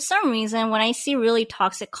YouTube, for some reason, when I see really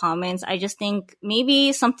toxic comments, I just think maybe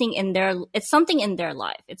it's something in their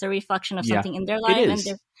life. It's a reflection of something in their life,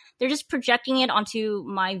 and they're just projecting it onto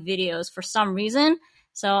my videos for some reason.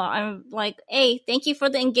 So I'm like, hey, thank you for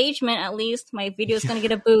the engagement. At least my video is going to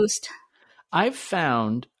get a boost. I have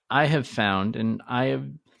found, and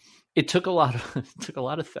it took a lot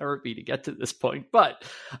of therapy to get to this point, but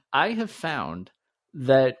I have found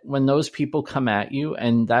that when those people come at you,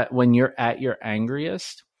 and that when you're at your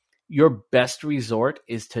angriest, your best resort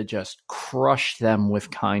is to just crush them with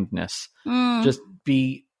kindness. Just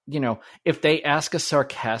be, if they ask a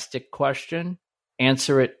sarcastic question,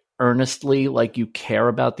 answer it earnestly, like you care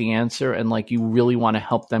about the answer and like you really want to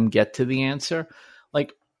help them get to the answer.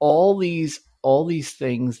 Like all these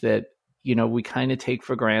things that we kind of take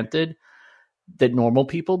for granted that normal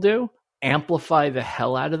people do, amplify the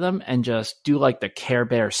hell out of them and just do like the Care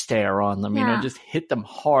Bear stare on them, just hit them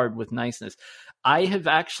hard with niceness. I have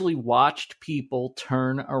actually watched people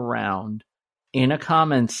turn around in a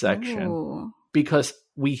comment section because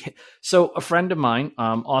so a friend of mine,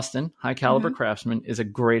 Austin, High Caliber Craftsman, is a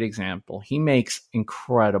great example. He makes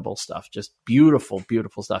incredible stuff, just beautiful,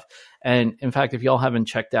 beautiful stuff. And in fact, if y'all haven't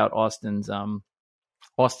checked out Austin's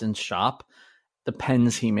shop, the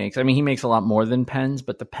pens he makes, I mean, he makes a lot more than pens,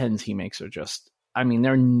 but the pens he makes are just, I mean,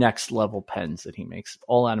 they're next level pens that he makes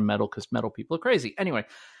all out of metal, because metal people are crazy. Anyway,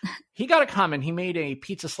 he got a comment. He made a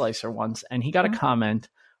pizza slicer once, and he got a comment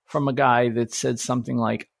from a guy that said something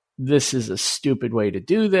like, "This is a stupid way to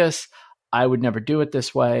do this. I would never do it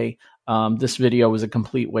this way. This video was a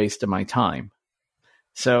complete waste of my time."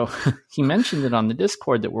 So he mentioned it on the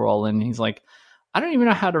Discord that we're all in. And he's like, "I don't even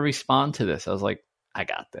know how to respond to this." I was like, "I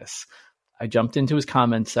got this." I jumped into his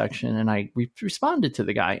comment section and I responded to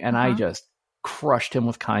the guy, and I just crushed him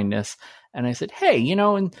with kindness. And I said, "Hey,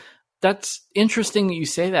 and that's interesting that you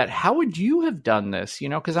say that. How would you have done this?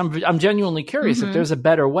 Because I'm genuinely curious if there's a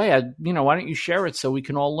better way. Why don't you share it so we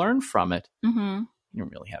can all learn from it?" You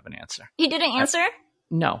don't really have an answer. He didn't answer?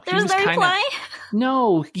 No. There was no reply?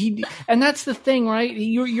 No. And that's the thing, right?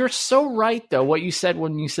 You're so right, though, what you said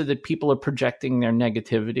when you said that people are projecting their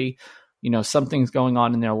negativity. Something's going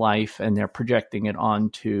on in their life and they're projecting it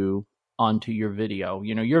onto onto your video.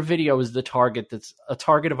 You know, your video is the target, that's a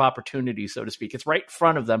target of opportunity, so to speak. It's right in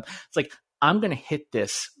front of them. It's like, I'm going to hit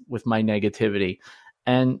this with my negativity.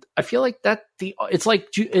 And I feel like it's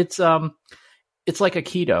like Aikido.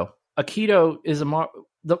 Aikido is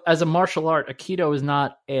as a martial art, Aikido is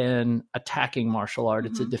not an attacking martial art.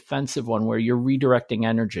 It's a defensive one where you're redirecting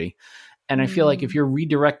energy. And I feel like if you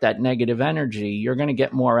redirect that negative energy, you're going to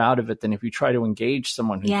get more out of it than if you try to engage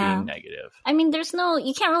someone who's being negative. I mean,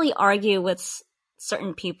 you can't really argue with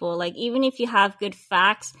certain people. Like, even if you have good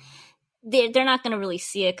facts, they're not going to really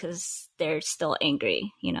see it because they're still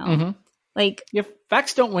angry, you know? Like, yeah,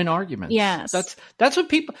 facts don't win arguments. Yes. That's what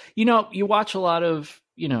people, you know, you watch a lot of,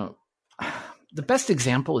 you know, the best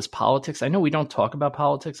example is politics. I know we don't talk about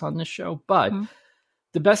politics on this show, but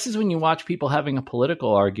the best is when you watch people having a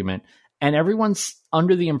political argument and everyone's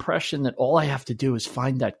under the impression that all I have to do is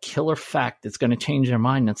find that killer fact that's going to change their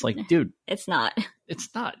mind. It's like, dude, it's not.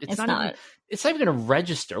 It's not even going to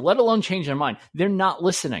register, let alone change their mind. They're not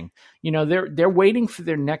listening. You know, they're waiting for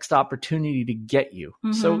their next opportunity to get you.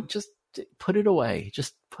 So just put it away.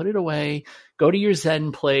 Just put it away. Go to your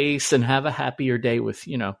Zen place and have a happier day with,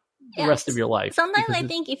 you know, the rest of your life. Sometimes I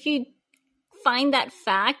think if you find that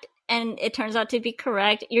fact and it turns out to be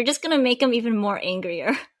correct, you're just going to make them even more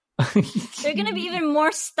angrier. They're going to be even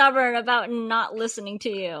more stubborn about not listening to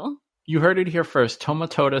you. You heard it here first.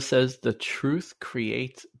 Tomatoda says the truth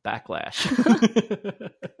creates backlash.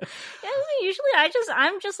 Usually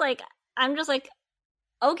I'm just like,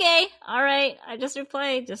 okay, all right. I just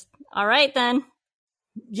reply, all right then.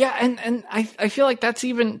 Yeah, and I feel like that's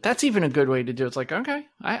even a good way to do it. It's like, okay,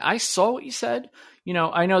 I saw what you said. You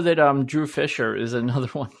know, I know that Drew Fisher is another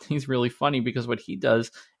one. He's really funny because what he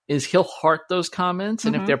does is he'll heart those comments,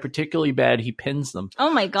 and if they're particularly bad, he pins them.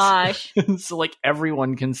 Oh my gosh. So like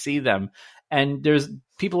everyone can see them. And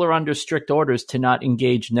people are under strict orders to not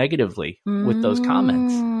engage negatively with those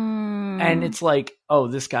comments. And it's like, oh,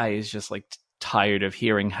 this guy is just like tired of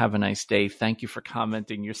hearing "have a nice day, thank you for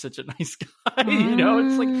commenting, you're such a nice guy." You know,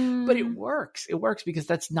 it's like, but it works because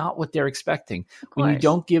that's not what they're expecting. When you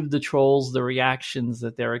don't give the trolls the reactions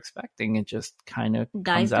that they're expecting, it just kind of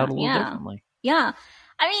comes out a little differently.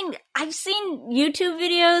 I mean, I've seen YouTube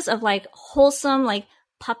videos of like wholesome like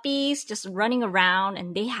puppies just running around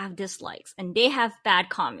and they have dislikes and they have bad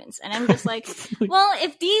comments, and I'm just like, well,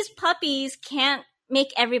 if these puppies can't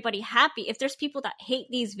make everybody happy, if there's people that hate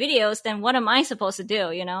these videos, then what am I supposed to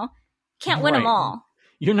do? You know, can't win them all.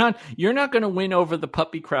 You're not going to win over the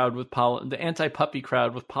puppy crowd with the anti-puppy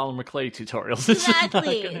crowd with Polymer Clay tutorials.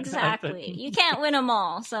 Exactly. You can't win them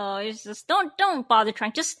all, so it's just don't bother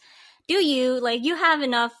trying. Just do you have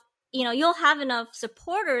enough? You know, you'll have enough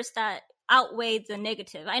supporters that outweigh the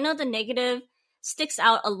negative. I know the negative sticks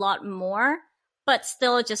out a lot more, but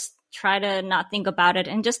still, just try to not think about it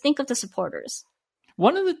and just think of the supporters.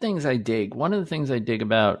 One of the things I dig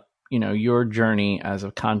about, you know, your journey as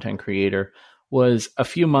a content creator was a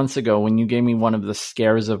few months ago when you gave me one of the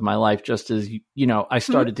scares of my life, just as, you know, I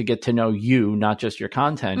started to get to know you, not just your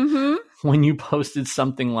content, when you posted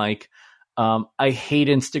something like, I hate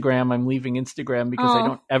Instagram. I'm leaving Instagram because I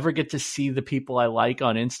don't ever get to see the people I like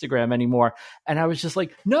on Instagram anymore. And I was just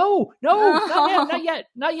like, no, not yet.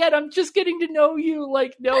 I'm just getting to know you.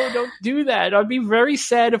 Like, no, don't do that. I'd be very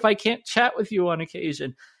sad if I can't chat with you on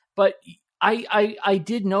occasion. But I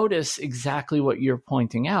did notice exactly what you're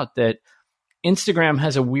pointing out, that Instagram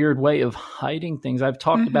has a weird way of hiding things. I've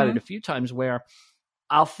talked about it a few times where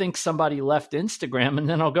I'll think somebody left Instagram and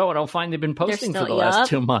then I'll go and I'll find they've been posting for the last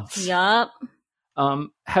 2 months. Yup.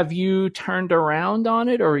 Have you turned around on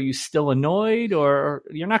it, or are you still annoyed, or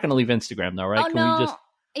you're not going to leave Instagram though, right? Oh, no.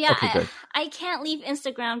 Okay, I can't leave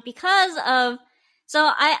Instagram because of,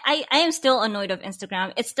 so I am still annoyed of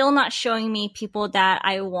Instagram. It's still not showing me people that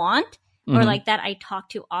I want or like that I talk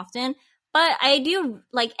to often. But I do,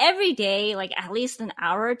 like, every day, like at least an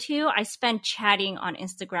hour or two, I spend chatting on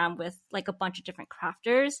Instagram with like a bunch of different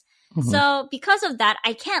crafters. So because of that,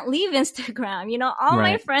 I can't leave Instagram. You know, all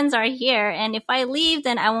my friends are here, and if I leave,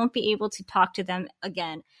 then I won't be able to talk to them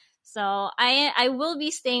again. So I will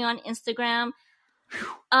be staying on Instagram.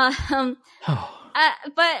 But I'm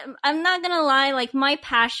not gonna lie, like, my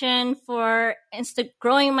passion for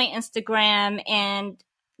growing my Instagram and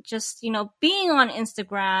just, you know, being on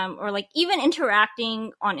Instagram or like even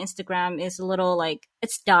interacting on Instagram is a little like,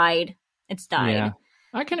 it's died. Yeah,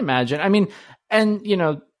 I can imagine. I mean, and you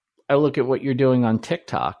know, I look at what you're doing on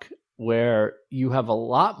TikTok, where you have a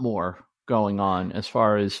lot more going on as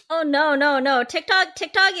far as. Oh, no. TikTok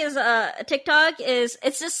is,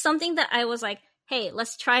 it's just something that I was like, hey,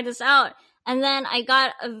 let's try this out. And then I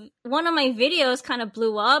got one of my videos kind of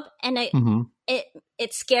blew up, and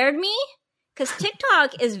it scared me because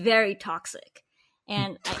TikTok is very toxic,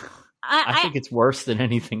 and I think it's worse than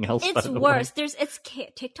anything else. It's worse.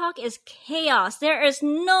 TikTok is chaos. There is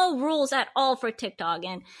no rules at all for TikTok,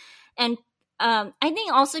 and I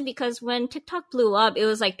think also because when TikTok blew up, it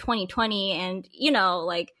was like 2020, and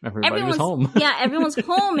like everybody was home. Yeah, everyone's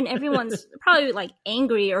home, and everyone's probably like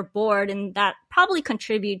angry or bored, and that probably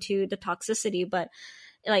contribute to the toxicity. But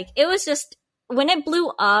like it was just when it blew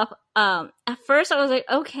up. At first, I was like,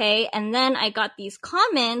 okay, and then I got these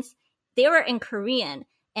comments. They were in Korean,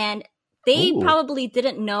 and they probably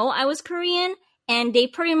didn't know I was Korean, and they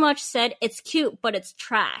pretty much said it's cute, but it's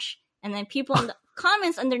trash. And then people in the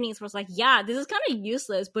comments underneath was like, yeah, this is kind of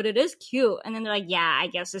useless, but it is cute. And then they're like, yeah, I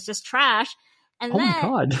guess it's just trash. And then, my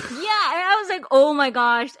God. Yeah, and I was like, oh my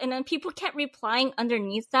gosh. And then people kept replying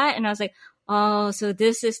underneath that, and I was like, oh, so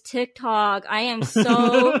this is TikTok. I am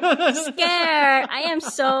so scared. I am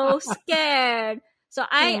so scared. So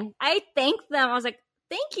I thanked them. I was like,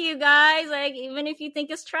 thank you guys. Like, even if you think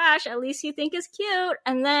it's trash, at least you think it's cute.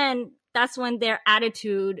 And then that's when their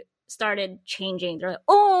attitude started changing. They're like,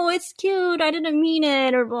 oh, it's cute. I didn't mean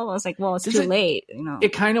it. Or blah, blah. I was like, well, it's too late.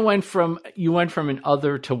 It kind of went from an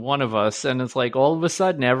other to one of us. And it's like all of a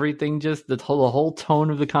sudden, everything just, the whole tone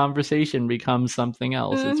of the conversation becomes something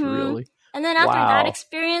else. Mm-hmm. It's really. And then after that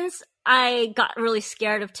experience, I got really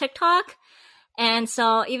scared of TikTok. And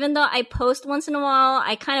so even though I post once in a while,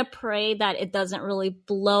 I kind of pray that it doesn't really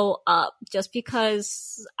blow up just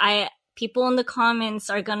because people in the comments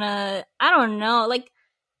are gonna, I don't know, like,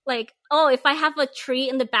 oh, if I have a tree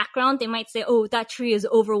in the background, they might say, oh, that tree is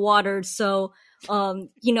overwatered. So,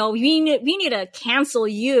 we need to cancel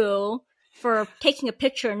you for taking a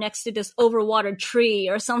picture next to this overwatered tree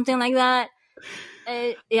or something like that.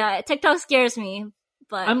 Yeah, TikTok scares me.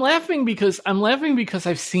 But I'm laughing because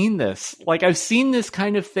I've seen this. Like, I've seen this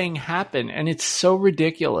kind of thing happen, and it's so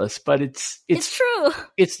ridiculous, but it's true.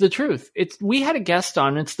 It's the truth. We had a guest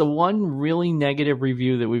on. It's the one really negative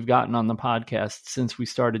review that we've gotten on the podcast since we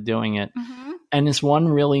started doing it. Mm-hmm. And this one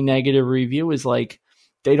really negative review is like,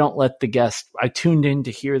 they don't let the guest. I tuned in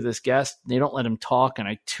to hear this guest. They don't let him talk, and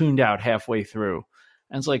I tuned out halfway through.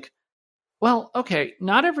 And it's like, well, okay,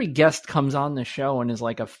 not every guest comes on the show and is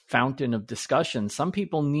like a fountain of discussion. Some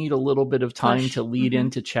people need a little bit of time to lead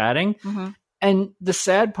into chatting. Mm-hmm. And the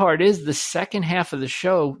sad part is the second half of the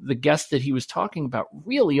show, the guest that he was talking about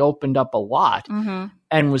really opened up a lot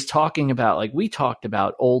and was talking about, like, we talked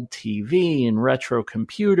about old TV and retro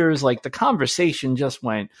computers. Like, the conversation just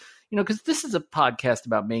went, because this is a podcast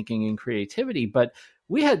about making and creativity, but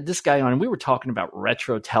we had this guy on and we were talking about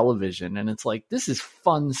retro television, and it's like, this is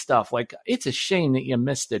fun stuff. Like, it's a shame that you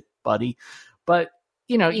missed it, buddy. But,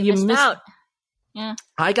 you missed out. Yeah.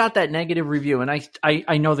 I got that negative review, and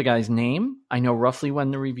I know the guy's name. I know roughly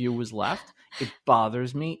when the review was left. It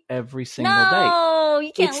bothers me every single day. No,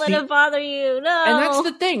 you can't let it bother you. No. And that's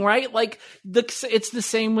the thing, right? Like, it's the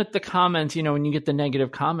same with the comments. When you get the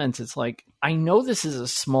negative comments, it's like, I know this is a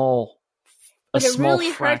small but it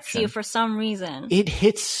really hurts you for some reason. It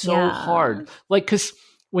hits so hard. Like, because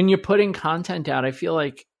when you're putting content out, I feel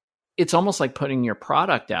like it's almost like putting your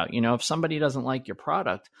product out. If somebody doesn't like your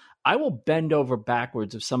product, I will bend over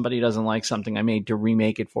backwards if somebody doesn't like something I made to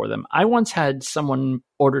remake it for them. I once had someone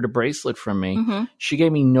ordered a bracelet from me. Mm-hmm. She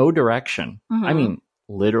gave me no direction. Mm-hmm. I mean,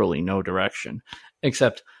 literally no direction,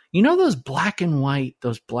 except, those black and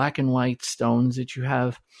white stones that you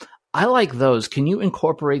have? I like those. Can you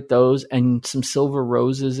incorporate those and some silver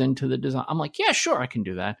roses into the design? I'm like, yeah, sure, I can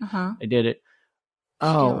do that. Uh-huh. I did it.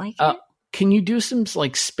 Oh, like it? Can you do some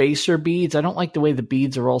like spacer beads? I don't like the way the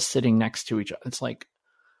beads are all sitting next to each other. It's like,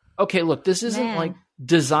 okay, look, this isn't like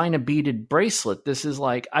design a beaded bracelet. This is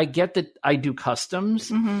like, I get that I do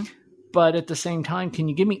customs, but at the same time, can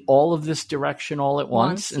you give me all of this direction all at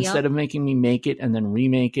once instead of making me make it and then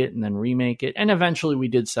remake it and then remake it? And eventually we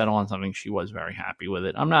did settle on something. She was very happy with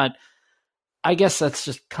it. I guess that's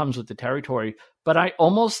just comes with the territory, but I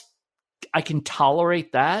can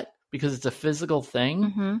tolerate that because it's a physical thing.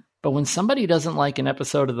 Mm-hmm. But when somebody doesn't like an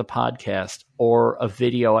episode of the podcast or a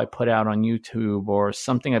video I put out on YouTube or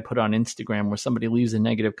something I put on Instagram where somebody leaves a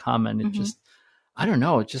negative comment, it just, I don't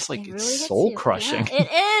know. It's just like, it's really soul crushing. Yeah,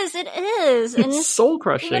 it is. And it's soul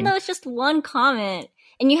crushing. Even though it's just one comment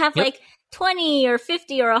and you have like 20 or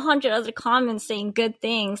 50 or 100 other comments saying good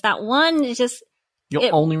things, that one is just,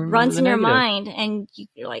 it only runs in your mind and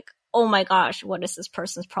you're like, oh my gosh, what is this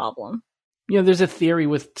person's problem? There's a theory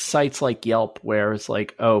with sites like Yelp where it's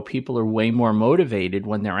like, oh, people are way more motivated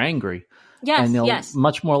when they're angry. Yes, and they're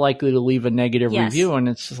much more likely to leave a negative review. And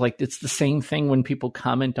it's just like, it's the same thing when people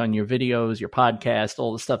comment on your videos, your podcast,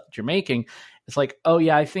 all the stuff that you're making. it's like, oh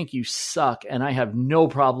yeah, I think you suck, and I have no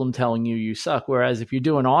problem telling you suck. Whereas if you're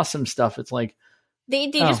doing awesome stuff, it's like they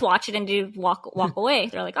just watch it and they walk away.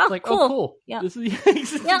 They're like, oh, like, cool. oh, cool. Yeah, this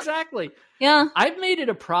is, exactly. Yeah, I've made it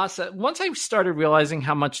a process. Once I started realizing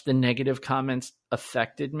how much the negative comments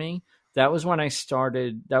affected me, that was when I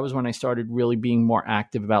started really being more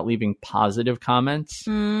active about leaving positive comments.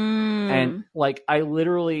 And like, I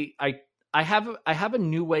literally, I have a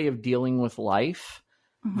new way of dealing with life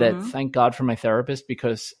that, thank God for my therapist,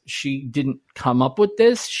 because she didn't come up with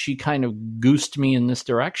this. She kind of goosed me in this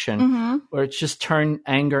direction where it's just turned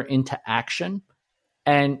anger into action.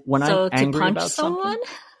 And when I'm angry about someone? something,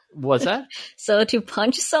 was that? So to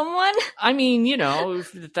punch someone? I mean,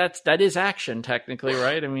 that is action technically,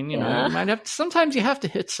 right? I mean, you might sometimes you have to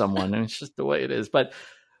hit someone, and it's just the way it is. But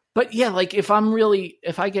yeah, like if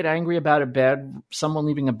I get angry about someone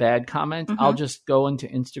leaving a bad comment, I'll just go into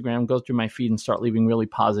Instagram, go through my feed, and start leaving really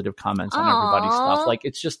positive comments on everybody's stuff. Like,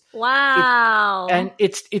 it's just wow. And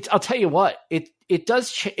it's I'll tell you what, it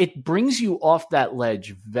does it brings you off that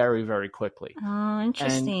ledge very, very quickly. Oh,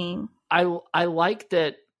 interesting. And I like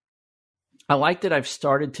that. I like that I've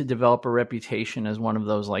started to develop a reputation as one of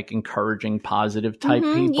those like encouraging, positive type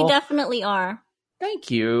people. You definitely are.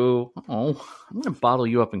 Thank you. Oh, I'm going to bottle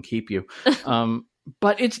you up and keep you.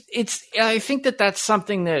 But I think that's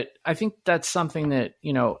something that,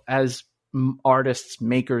 as artists,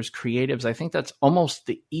 makers, creatives, I think that's almost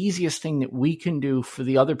the easiest thing that we can do for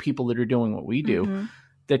the other people that are doing what we do,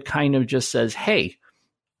 that kind of just says, hey,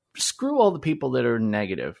 screw all the people that are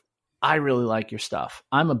negative. I really like your stuff.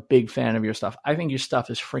 I'm a big fan of your stuff. I think your stuff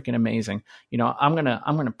is freaking amazing. I'm going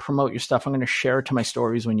to promote your stuff. I'm going to share it to my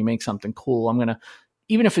stories when you make something cool. I'm going to,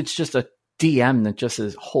 even if it's just a DM that just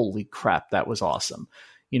says, holy crap, that was awesome.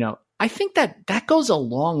 I think that goes a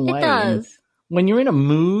long way. It does. When you're in a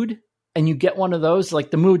mood and you get one of those, like,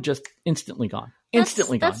 the mood just instantly gone.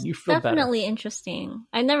 Instantly gone. You feel better. That's definitely interesting.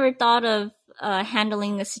 I never thought of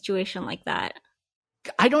handling a situation like that.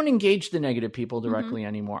 I don't engage the negative people directly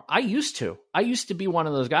anymore. I used to be one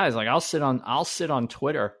of those guys. Like, I'll sit on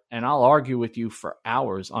Twitter and I'll argue with you for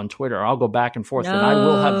hours on Twitter. I'll go back and forth and I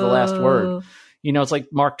will have the last word. It's like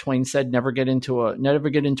Mark Twain said, never get into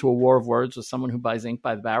a war of words with someone who buys ink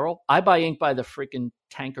by the barrel. I buy ink by the freaking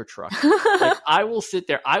tanker truck. Like, I will sit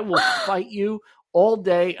there. I will fight you all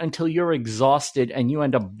day until you're exhausted and you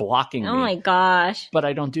end up blocking me. Oh my gosh. But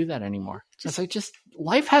I don't do that anymore.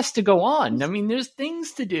 Life has to go on. I mean, there's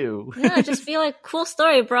things to do. Yeah, just be like, cool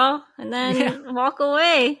story, bro. And then walk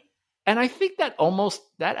away. And I think that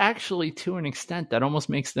actually, to an extent, that almost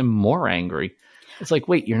makes them more angry. It's like,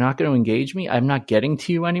 wait, you're not going to engage me? I'm not getting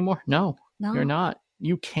to you anymore? No, you're not.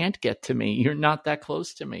 You can't get to me. You're not that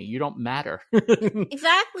close to me. You don't matter.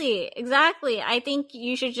 Exactly. I think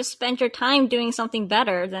you should just spend your time doing something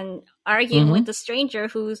better than arguing with a stranger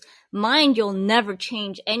whose mind you'll never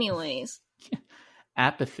change anyways.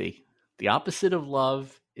 Apathy. The opposite of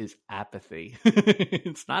love is apathy.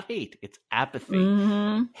 It's not hate. It's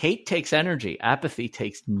apathy. Hate takes energy. Apathy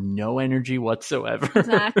takes no energy whatsoever.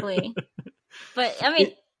 Exactly. But I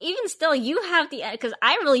mean, even still, you have because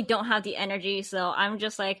I really don't have the energy. So I'm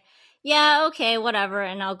just like, yeah, okay, whatever.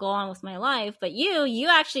 And I'll go on with my life. But you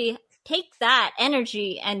actually take that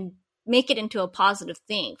energy and make it into a positive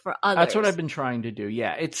thing for others. That's what I've been trying to do.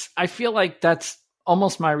 Yeah. I feel like that's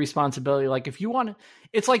almost my responsibility. Like, if you want to,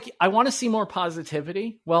 it's like, I want to see more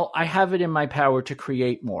positivity. Well, I have it in my power to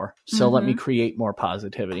create more. So let me create more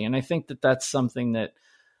positivity. And I think that that's something that,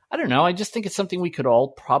 I don't know. I just think it's something we could all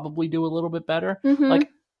probably do a little bit better. Like,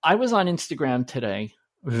 I was on Instagram today,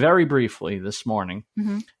 very briefly this morning,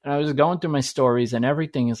 and I was going through my stories, and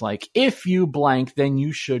everything is like, if you blank, then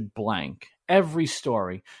you should blank. Every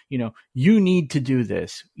story, you need to do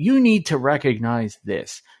this. You need to recognize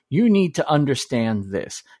this. You need to understand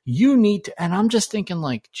this. And I'm just thinking,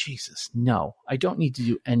 like, Jesus, no, I don't need to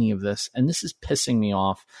do any of this. And this is pissing me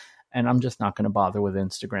off. And I'm just not going to bother with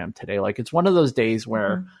Instagram today. Like, it's one of those days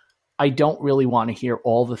where I don't really want to hear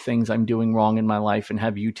all the things I'm doing wrong in my life and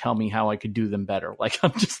have you tell me how I could do them better. Like,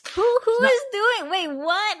 I'm just... Who is doing... Wait,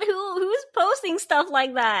 what? Who's posting stuff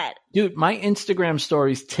like that? Dude, my Instagram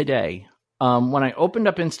stories today, when I opened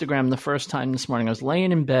up Instagram the first time this morning, I was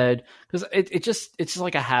laying in bed because it's just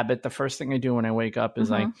like a habit. The first thing I do when I wake up is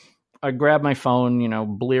I grab my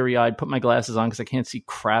phone, bleary-eyed, put my glasses on because I can't see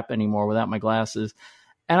crap anymore without my glasses.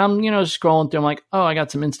 And I'm, scrolling through. I'm like, oh, I got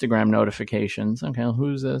some Instagram notifications. Okay,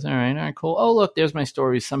 who's this? All right, cool. Oh, look, there's my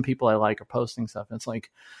stories. Some people I like are posting stuff. It's like,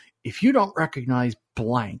 if you don't recognize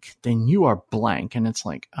blank, then you are blank. And it's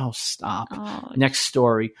like, oh, stop. Oh. Next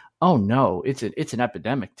story. Oh no, it's an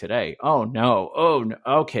epidemic today. Oh no.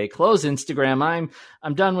 Okay, close Instagram.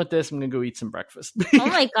 I'm done with this. I'm gonna go eat some breakfast. Oh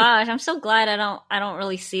my gosh, I'm so glad I don't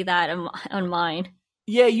really see that on mine.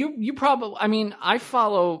 Yeah, you probably, I mean, I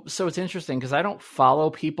follow, so it's interesting because I don't follow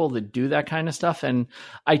people that do that kind of stuff. And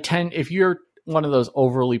if you're one of those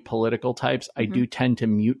overly political types, I do tend to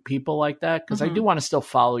mute people like that because I do want to still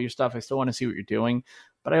follow your stuff. I still want to see what you're doing,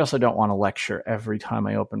 but I also don't want to lecture every time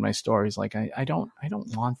I open my stories. Like I don't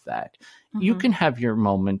want that. You can have your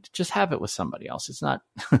moment, just have it with somebody else. It's not,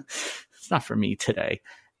 it's not for me today.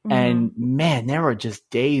 And man, there are just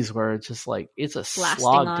days where it's just like, it's a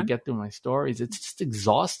slog to get through my stories. It's just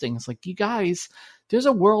exhausting. It's like, you guys, there's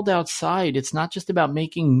a world outside. It's not just about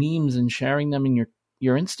making memes and sharing them in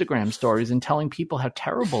your Instagram stories and telling people how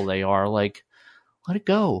terrible they are. Like, let it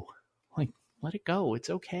go. Like, let it go. It's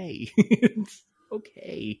okay. It's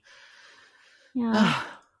okay. Yeah.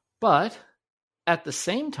 But at the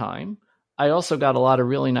same time, I also got a lot of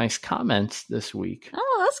really nice comments this week.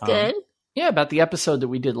 Oh, that's good. Yeah, about the episode that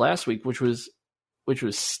we did last week, which was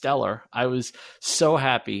stellar. I was so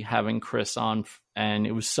happy having Chris on, and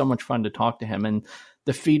it was so much fun to talk to him. And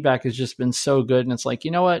the feedback has just been so good. And it's like,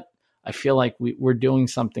 you know what? I feel like we're doing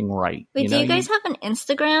something right. Wait, do you guys have an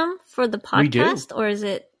Instagram for the podcast, or is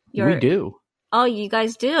it your? We do. Oh, you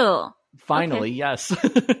guys do. Finally, okay. Yes.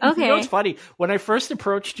 Okay. You know, it's funny. When I first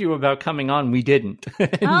approached you about coming on, we didn't.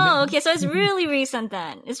 Oh, okay. So it's really recent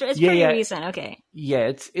then. It's pretty recent. Okay.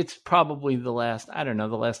 Yeah, it's probably the last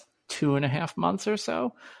 2.5 months or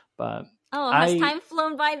so. But has time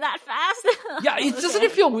flown by that fast? Yeah, doesn't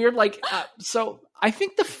it feel weird? Like, so I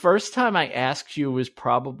think the first time I asked you was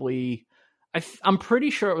probably, I'm pretty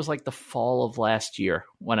sure it was like the fall of last year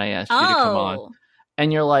when I asked you to come on.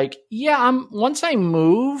 And you're like, yeah, once I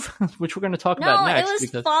move, which we're going to talk about next. No,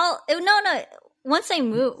 it was fall. No. Once I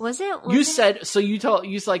move, was it? You said, so you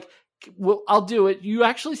was like, well, I'll do it. You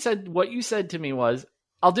actually said, what you said to me was,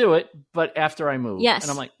 I'll do it, but after I move. Yes. And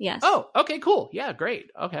I'm like, yes. Oh, okay, cool. Yeah, great.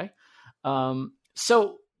 Okay.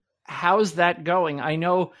 So how's that going? I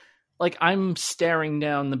know, like, I'm staring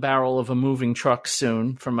down the barrel of a moving truck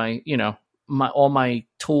soon for my, all my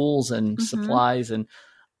tools and supplies, and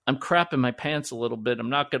I'm crapping my pants a little bit. I'm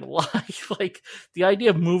not going to lie. Like, the idea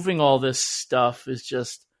of moving all this stuff is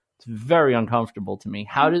just, it's very uncomfortable to me.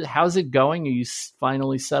 How's it going? Are you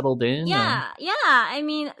finally settled in? Yeah. I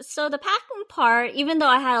mean, so the packing part, even though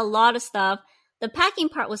I had a lot of stuff, the packing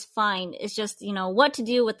part was fine. It's just, what to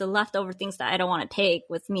do with the leftover things that I don't want to take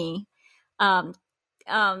with me.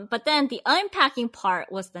 But then the unpacking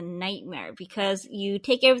part was the nightmare because you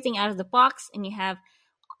take everything out of the box and you have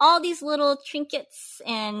all these little trinkets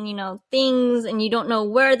and, things, and you don't know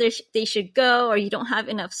where they should go, or you don't have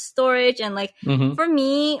enough storage. And like, for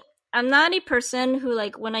me, I'm not a person who,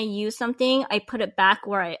 like, when I use something, I put it back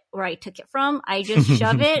where I took it from. I just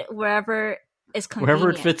shove it wherever is convenient. Wherever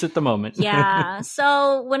it fits at the moment. Yeah.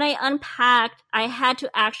 So when I unpacked, I had to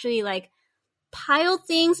actually, like, pile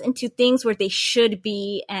things into things where they should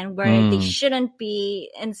be and where they shouldn't be.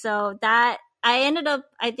 And so that I ended up,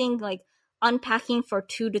 I think, like, unpacking for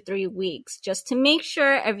 2 to 3 weeks just to make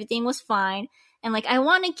sure everything was fine. And like, I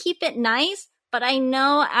want to keep it nice, but I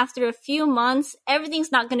know after a few months,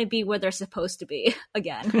 everything's not going to be where they're supposed to be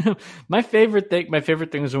again. My favorite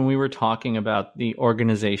thing is when we were talking about the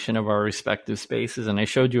organization of our respective spaces, and I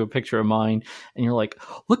showed you a picture of mine, and you're like,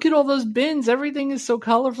 look at all those bins. Everything is so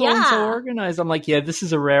colorful and so organized. I'm like, yeah, this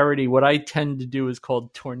is a rarity. What I tend to do is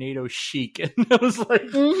called tornado chic. And I was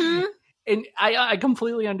like, and I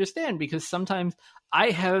completely understand, because sometimes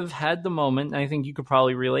I have had the moment, and I think you could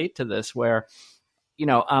probably relate to this, where,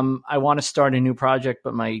 I want to start a new project,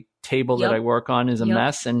 but my table that I work on is a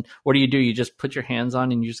mess. And what do? You just put your hands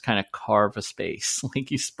on and you just kind of carve a space. Like,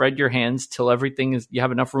 you spread your hands till you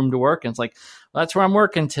have enough room to work. And it's like, well, that's where I'm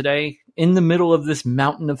working today, in the middle of this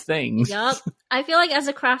mountain of things. Yep. I feel like as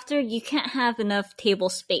a crafter, you can't have enough table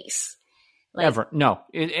space. Like, ever. No.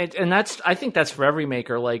 And I think that's for every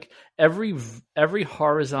maker. Like, every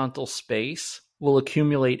horizontal space will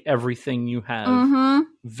accumulate everything you have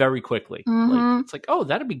very quickly. Like, it's like, oh,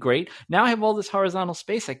 that'd be great. Now I have all this horizontal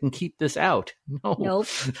space. I can keep this out. No, nope.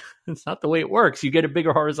 It's not the way it works. You get a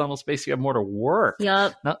bigger horizontal space, you have more to work.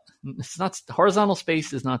 Yep. Horizontal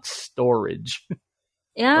space is not storage.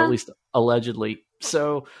 Yeah. Or at least allegedly.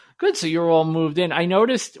 So good. So you're all moved in. I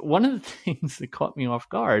noticed one of the things that caught me off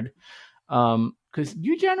guard, because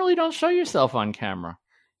you generally don't show yourself on camera.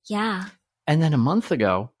 Yeah. And then a month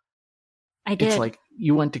ago, I did. It's like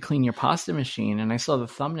you went to clean your pasta machine, and I saw the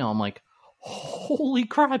thumbnail. I'm like, holy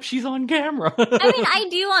crap, she's on camera. I mean, I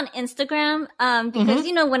do on Instagram, because,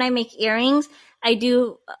 you know, when I make earrings, I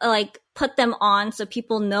do like put them on so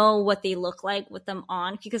people know what they look like with them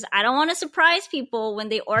on, because I don't want to surprise people when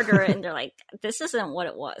they order it and they're like, this isn't what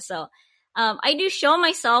it was. So, I do show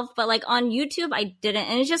myself, but like on YouTube, I didn't.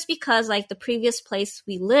 And it's just because like the previous place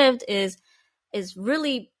we lived is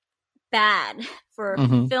really bad for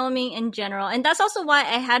filming in general. And that's also why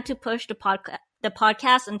I had to push the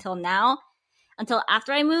podcast until now, until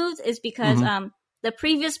after I moved, is because, the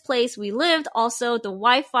previous place we lived, also the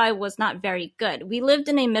Wi-Fi was not very good. We lived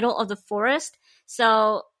in the middle of the forest,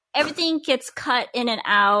 so everything gets cut in and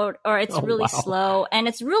out, or it's really slow, and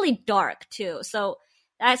it's really dark too. So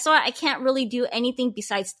that's why I can't really do anything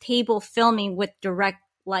besides table filming with direct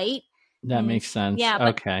light. That makes sense. Yeah.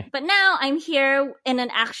 Okay. But now I'm here in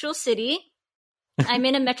an actual city. I'm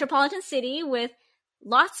in a metropolitan city with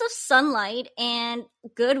lots of sunlight and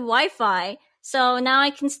good Wi-Fi. So now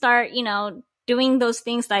I can start, you know, doing those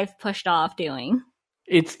things that I've pushed off doing.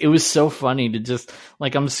 It was so funny to just,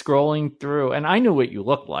 like, I'm scrolling through, and I knew what you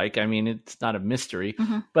look like. I mean, it's not a mystery,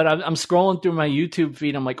 but I'm scrolling through my YouTube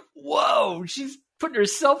feed. I'm like, whoa, she's putting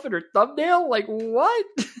herself in her thumbnail? Like, what?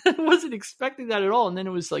 I wasn't expecting that at all. And then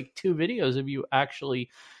it was like 2 videos of you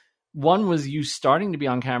actually. One was you starting to be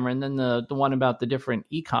on camera, and then the one about the different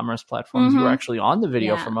e-commerce platforms, you were actually on the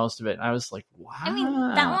video for most of it. And I was like, wow. I mean,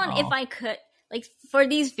 that one, if I could, like, for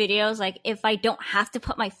these videos, like, if I don't have to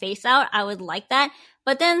put my face out, I would like that.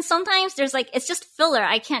 But then sometimes there's like, it's just filler.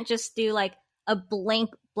 I can't just do like a blank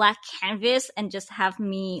black canvas and just have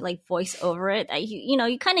me like voice over it. You know,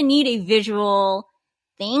 you kind of need a visual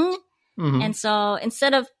thing. And so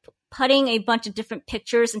instead of putting a bunch of different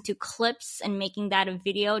pictures into clips and making that a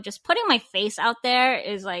video, just putting my face out there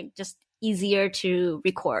is like just easier to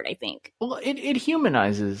record, I think. Well, it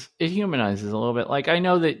humanizes. It humanizes a little bit. Like, I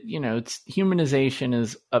know that, you know, it's humanization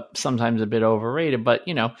is sometimes a bit overrated, but,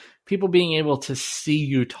 you know, people being able to see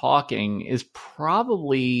you talking is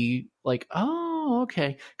probably like, oh,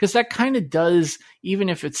 okay. Because that kind of does, even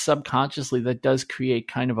if it's subconsciously, that does create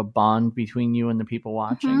kind of a bond between you and the people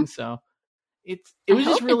watching. So it was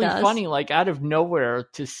just really funny, like, out of nowhere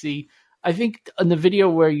to see. I think in the video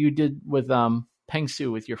where you did with Peng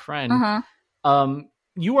Su, with your friend,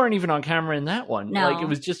 you weren't even on camera in that one. No. Like, it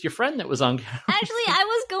was just your friend that was on camera. Actually, I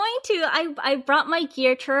was going to. I brought my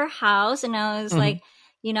gear to her house, and I was like,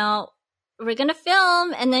 you know, we're gonna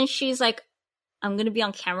film, and then she's like, I'm gonna be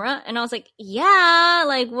on camera, and I was like, yeah,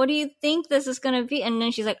 like, what do you think this is gonna be? And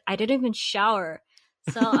then she's like, I didn't even shower.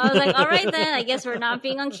 So I was like, all right, then I guess we're not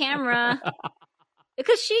being on camera.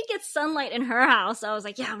 Because she gets sunlight in her house. So I was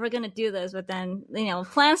like, yeah, we're going to do this. But then, you know,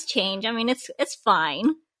 plans change. I mean, it's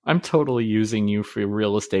fine. I'm totally using you for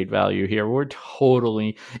real estate value here.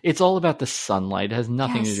 It's all about the sunlight. It has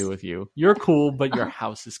nothing to do with you. You're cool, but your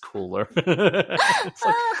house is cooler.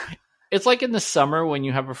 It's like in the summer when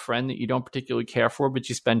you have a friend that you don't particularly care for, but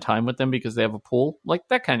you spend time with them because they have a pool. Like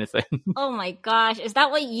that kind of thing. Oh my gosh. Is that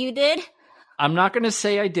what you did? I'm not going to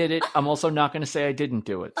say I did it. I'm also not going to say I didn't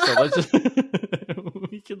do it. So let's just,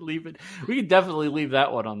 we can leave it. We can definitely leave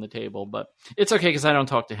that one on the table, but it's okay because I don't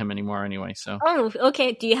talk to him anymore anyway. So. Oh,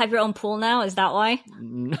 okay. Do you have your own pool now? Is that why?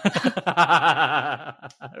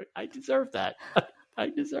 I deserve that. I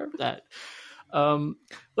deserve that.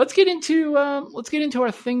 Let's get into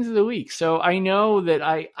our things of the week. So I know that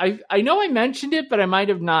I know I mentioned it, but I might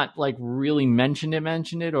have not like really mentioned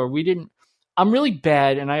it, or we didn't. I'm really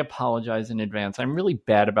bad, and I apologize in advance. I'm really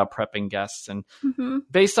bad about prepping guests. And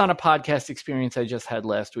based on a podcast experience I just had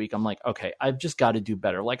last week, I'm like, okay, I've just got to do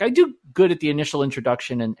better. Like, I do good at the initial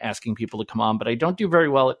introduction and asking people to come on, but I don't do very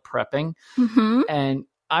well at prepping. And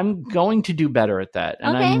I'm going to do better at that.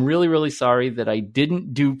 And I'm really, really sorry that I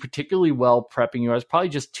didn't do particularly well prepping you. I was probably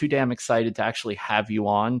just too damn excited to actually have you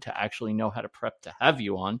on, to actually know how to prep to have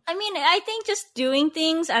you on. I mean, I think just doing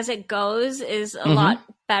things as it goes is a lot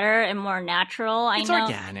better and more natural. It's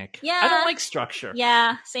organic. Yeah. I don't like structure.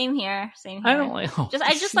 Yeah, same here. I don't like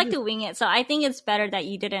I just like to wing it. So I think it's better that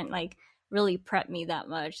you didn't like really prep me that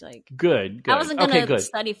much. Like good. I wasn't gonna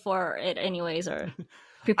study for it anyways, or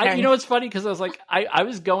you know, it's funny because I was like, I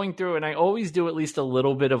was going through, and I always do at least a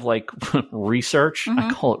little bit of like research.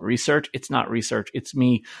 I call it research. It's not research. It's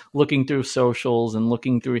me looking through socials and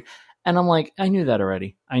looking through, and I'm like, I knew that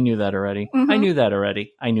already. I knew that already.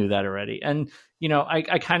 And, you know,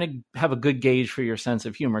 I kind of have a good gauge for your sense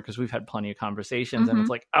of humor because we've had plenty of conversations, and it's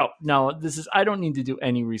like, oh no, I don't need to do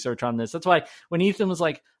any research on this. That's why when Ethan was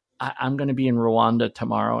like, I'm going to be in Rwanda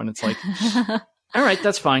tomorrow, and it's like, All right,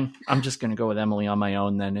 that's fine. I'm just going to go with Emily on my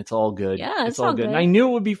own then. It's all good. Yeah, it's all good. And I knew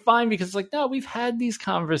it would be fine because it's like, no, we've had these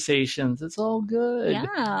conversations. It's all good.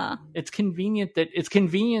 Yeah. It's convenient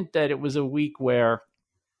that it was a week where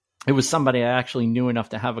it was somebody I actually knew enough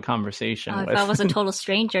to have a conversation with. If I was a total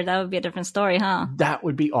stranger, that would be a different story, huh? That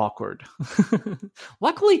would be awkward.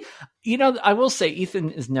 Luckily, I will say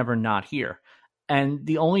Ethan is never not here. And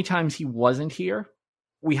the only times he wasn't here,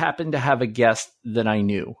 we happened to have a guest that I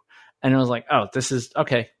knew. And I was like, oh, this is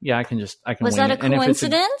okay. Yeah, I can Was wing that a it. And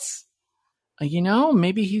coincidence?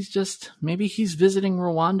 Maybe he's visiting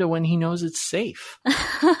Rwanda when he knows it's safe.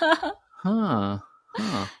 Huh.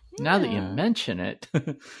 Yeah. Now that you mention it.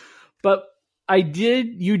 But I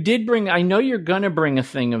know you're going to bring a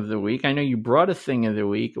thing of the week. I know you brought a thing of the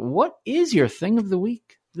week. What is your thing of the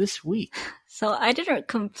week this week? So I didn't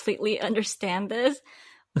completely understand this,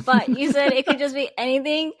 but you said it could just be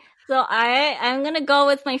anything. So I'm going to go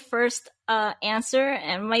with my first answer,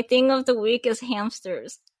 and my thing of the week is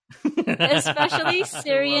hamsters, especially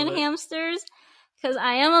Syrian hamsters, because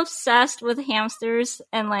I am obsessed with hamsters,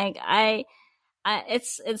 and like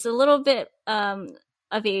it's a little bit of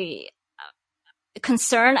a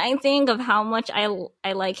concern, I think, of how much I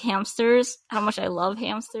like hamsters, how much I love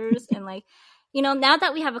hamsters, and like, now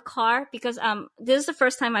that we have a car, because this is the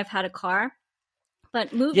first time I've had a car.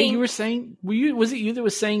 But moving... Yeah, you were saying... Was it you that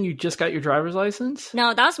was saying you just got your driver's license?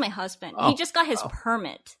 No, that was my husband. He just got his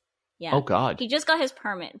permit. Yeah. Oh, God. He just got his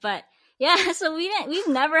permit. But, yeah, so we've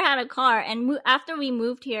never had a car. And after we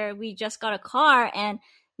moved here, we just got a car. And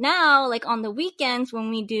now, like, on the weekends when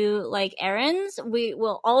we do, like, errands, we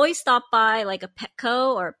will always stop by, like, a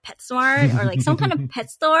Petco or PetSmart or, like, some kind of pet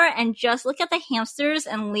store and just look at the hamsters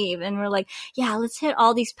and leave. And we're like, yeah, let's hit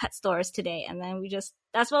all these pet stores today. And then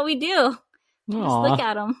that's what we do. Just look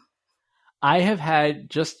at them. I have had,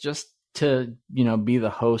 just to, be the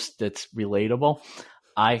host that's relatable,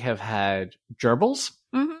 I have had gerbils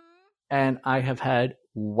and I have had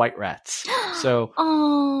white rats. So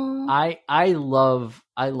I love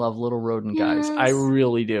little rodent guys. I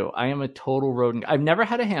really do. I am a total rodent. I've never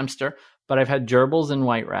had a hamster, but I've had gerbils and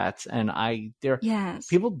white rats, and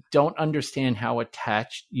people don't understand how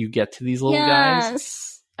attached you get to these little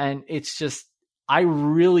guys. And it's just, I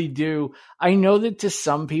really do. I know that to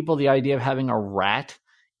some people, the idea of having a rat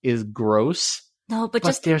is gross. No, but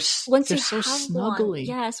just once they're so snuggly.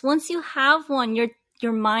 Yes, once you have one,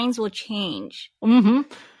 your minds will change. Mm-hmm.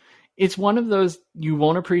 It's one of those you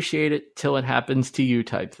won't appreciate it till it happens to you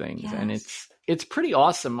type things, and it's pretty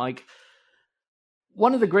awesome. Like,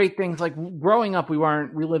 one of the great things, like, growing up, we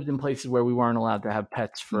lived in places where we weren't allowed to have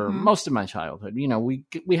pets for most of my childhood.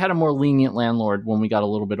 We had a more lenient landlord when we got a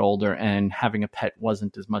little bit older, and having a pet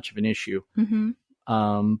wasn't as much of an issue.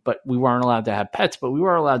 But we weren't allowed to have pets, but we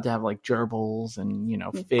were allowed to have, like, gerbils and,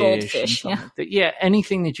 fish. Goldfish, and like that. Yeah,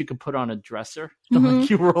 anything that you could put on a dresser, like,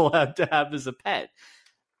 you were allowed to have as a pet.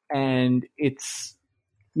 And it's,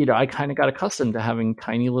 I kind of got accustomed to having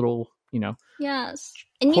tiny little, Yes.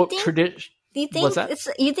 And you think... Do you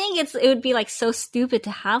think it would be like so stupid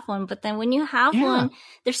to have one, but then when you have one,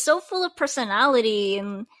 they're so full of personality,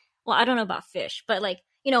 and well, I don't know about fish, but like,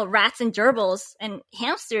 rats and gerbils and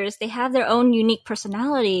hamsters, they have their own unique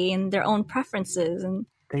personality and their own preferences, and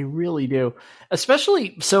they really do.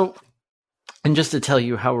 Especially so, and just to tell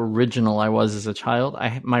you how original I was as a child,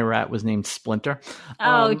 my rat was named Splinter.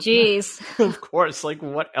 Oh, geez. Of course, like,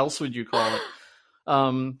 what else would you call it?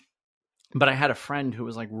 But I had a friend who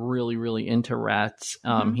was like really, really into rats.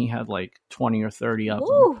 He had like 20 or 30 of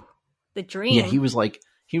them. The dream. Yeah, he was like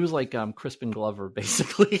Crispin Glover,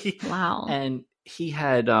 basically. Wow. And he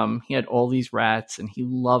had all these rats, and he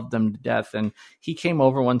loved them to death. And he came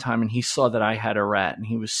over one time and he saw that I had a rat, and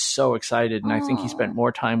he was so excited. And I think he spent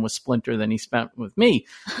more time with Splinter than he spent with me.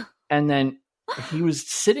 And then he was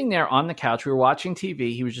sitting there on the couch. We were watching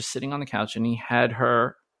TV. He was just sitting on the couch, and he had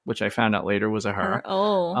her, which I found out later was a her.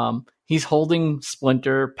 He's holding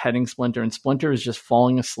Splinter, petting Splinter, and Splinter is just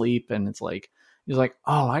falling asleep. And it's like, he's like,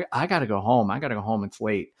 oh, I got to go home. It's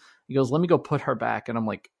late. He goes, let me go put her back. And I'm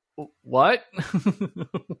like, what?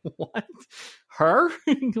 What? Her?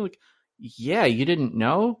 Like, yeah, you didn't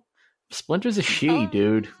know? Splinter's a she,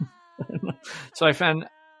 dude. So I found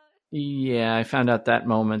out that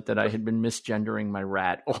moment that I had been misgendering my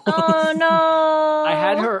rat. Oh, no.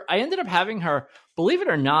 I ended up having her, believe it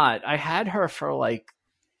or not, I had her for like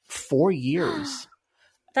 4 years.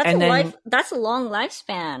 That's a long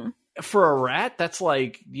lifespan. For a rat, that's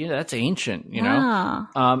like, that's ancient, know?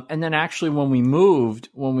 And then actually when we moved,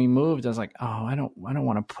 I was like, oh, I don't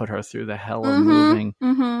want to put her through the hell of moving.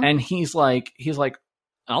 And he's like,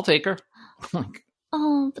 I'll take her. I'm like,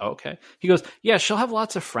 Oh, Okay. He goes, yeah, she'll have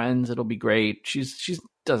lots of friends. It'll be great. She's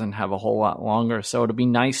doesn't have a whole lot longer, so it'd be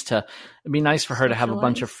nice for her to have a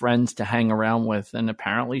bunch of friends to hang around with. And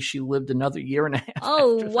apparently she lived another year and a half.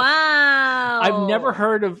 Oh, wow. I've never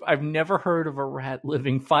heard of a rat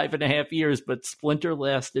living 5.5 years, but Splinter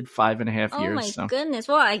lasted 5.5 years. Oh my goodness.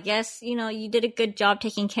 Well, I guess, you did a good job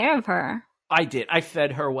taking care of her. I did. I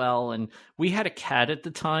fed her well, and we had a cat at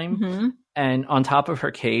the time. Mm-hmm. And on top of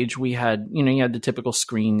her cage, we had, you had the typical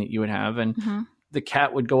screen that you would have, and the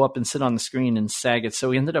cat would go up and sit on the screen and sag it. So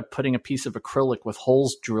we ended up putting a piece of acrylic with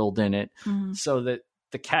holes drilled in it so that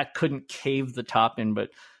the cat couldn't cave the top in, but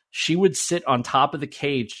she would sit on top of the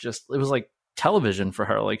cage. It was like television for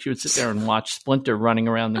her. Like she would sit there and watch Splinter running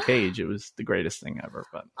around the cage. It was the greatest thing ever.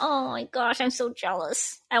 But oh my gosh, I'm so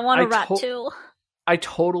jealous. I want a rat too. I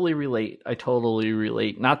totally relate.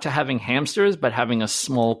 Not to having hamsters, but having a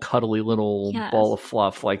small, cuddly little ball of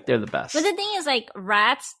fluff. Like, they're the best. But the thing is, like,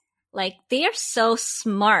 rats, like, they are so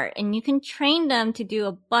smart, and you can train them to do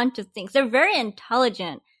a bunch of things. They're very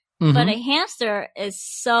intelligent, but a hamster is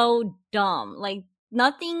so dumb. Like,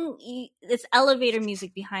 nothing, it's elevator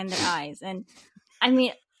music behind their eyes. And, I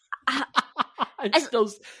mean... It's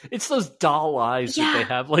those doll eyes that they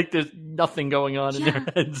have. Like, there's nothing going on in their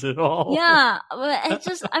heads at all. Yeah, but it's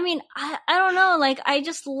just, I mean, I don't know. Like, I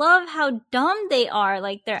just love how dumb they are.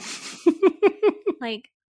 Like, they're, like,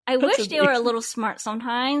 I wish they were a little smart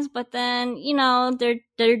sometimes, but then,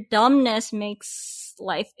 their dumbness makes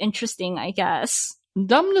life interesting, I guess.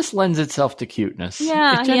 Dumbness lends itself to cuteness.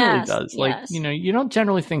 Yeah, it generally does. Like, you don't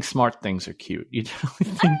generally think smart things are cute. You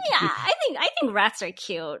generally think. I think rats are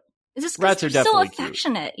cute. It's just rats are definitely so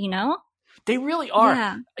affectionate, cute. They really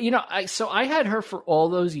are. Yeah. I had her for all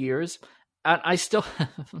those years, and I still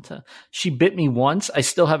she bit me once. I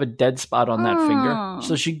still have a dead spot on that finger.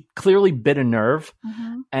 So she clearly bit a nerve,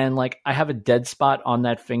 and like I have a dead spot on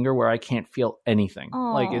that finger where I can't feel anything.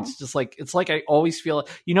 Like it's just like I always feel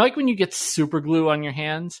like when you get super glue on your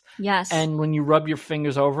hands. Yes. And when you rub your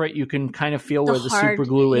fingers over it, you can kind of feel where the super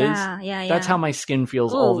glue is. Yeah. That's how my skin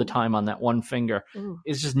feels all the time on that one finger.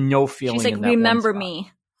 It's just no feeling. She's like, in that remember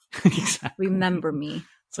me. Exactly. Remember me.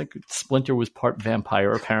 It's like Splinter was part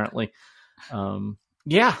vampire, apparently.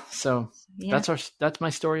 So that's my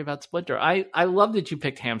story about Splinter. I love that you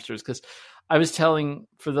picked hamsters, because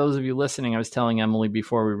for those of you listening, I was telling Emily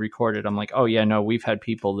before we recorded, I'm like, oh yeah, no, we've had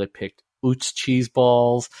people that picked Oots cheese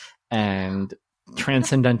balls and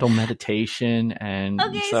transcendental meditation, and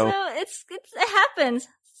okay, so it happens.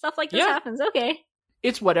 Stuff like this happens. Okay.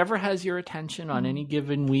 It's whatever has your attention on any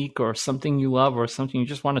given week, or something you love, or something you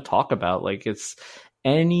just want to talk about. Like, it's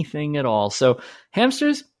anything at all. So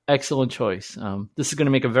hamsters, excellent choice. This is going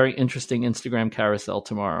to make a very interesting Instagram carousel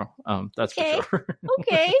tomorrow. That's for sure.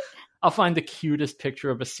 Okay. I'll find the cutest picture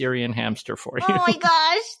of a Syrian hamster for you. Oh my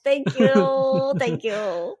gosh. Thank you. Thank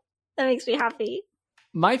you. That makes me happy.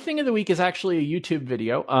 My thing of the week is actually a YouTube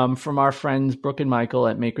video from our friends Brooke and Michael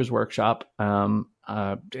at Maker's Workshop.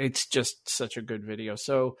 It's just such a good video.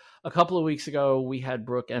 So a couple of weeks ago, we had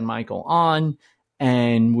Brooke and Michael on,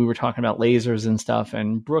 and we were talking about lasers and stuff.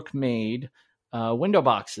 And Brooke made window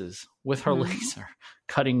boxes with her laser,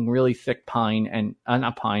 cutting really thick pine and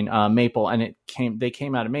maple, and they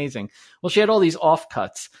came out amazing. Well, she had all these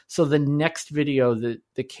offcuts. So the next video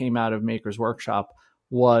that came out of Maker's Workshop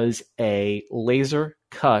was a laser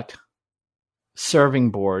cut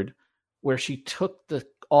serving board where she took the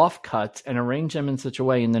offcuts and arranged them in such a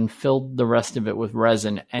way and then filled the rest of it with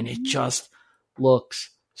resin, and it just looks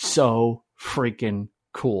so freaking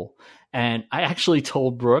cool. And I actually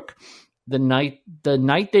told Brooke the night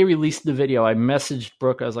they released the video, I messaged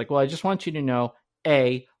Brooke. I was like, well, I just want you to know,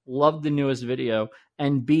 A, love the newest video,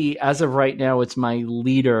 and B, as of right now, it's my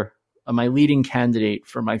leading candidate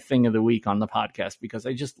for my thing of the week on the podcast, because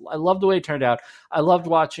I love the way it turned out. I loved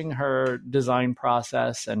watching her design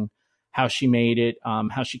process and how she made it,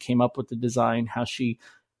 how she came up with the design, how she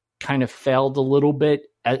kind of failed a little bit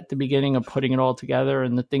at the beginning of putting it all together.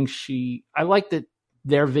 And the things I like that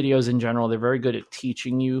their videos in general, they're very good at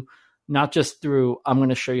teaching you, not just through, I'm going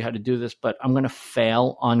to show you how to do this, but I'm going to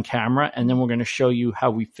fail on camera, and then we're going to show you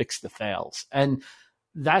how we fix the fails. And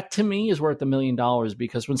that to me is worth $1 million,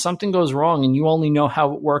 because when something goes wrong and you only know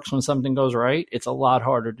how it works when something goes right, it's a lot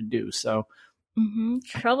harder to do. So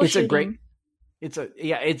troubleshooting. It's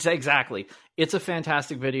a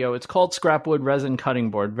fantastic video. It's called Scrapwood Resin Cutting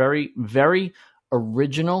Board. Very, very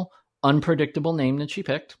original, unpredictable name that she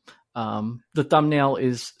picked. The thumbnail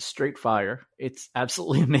is straight fire. It's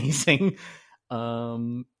absolutely amazing.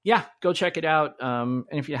 Go check it out. And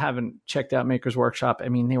if you haven't checked out Maker's Workshop, I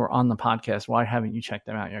mean, they were on the podcast. Why haven't you checked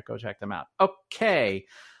them out yet? Go check them out. Okay.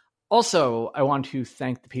 Also, I want to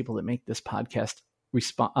thank the people that make this podcast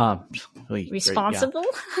responsible.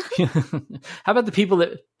 How about the people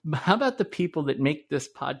that make this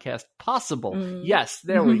podcast possible? Yes,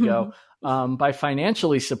 there we go. By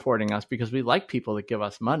financially supporting us, because we like people that give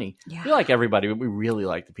us money. Yeah. We like everybody, but we really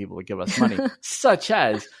like the people that give us money, such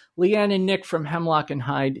as Leanne and Nick from Hemlock and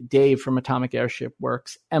Hyde, Dave from Atomic Airship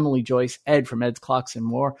Works, Emily Joyce, Ed from Ed's Clocks and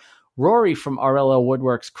More, Rory from RLL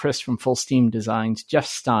Woodworks, Chris from Full Steam Designs, Jeff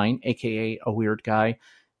Stein, aka A Weird Guy,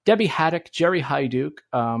 Debbie Haddock, Jerry Hyduke.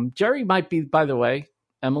 Jerry might be, by the way,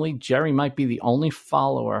 Emily, Jerry might be the only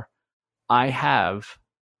follower I have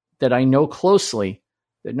that I know closely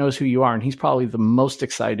that knows who you are, and he's probably the most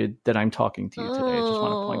excited that I'm talking to you today. I just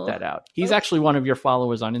want to point that out. He's actually one of your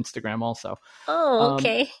followers on Instagram also. Oh,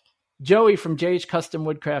 okay. Joey from JH Custom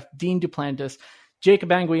Woodcraft, Dean Duplantis, Jacob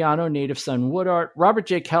Anguiano, Native Son Wood Art, Robert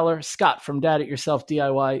J. Keller, Scott from Dad It Yourself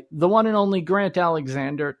DIY, the one and only Grant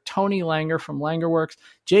Alexander, Tony Langer from Langerworks,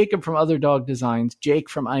 Jacob from Other Dog Designs, Jake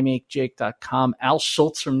from IMakeJake.com, Al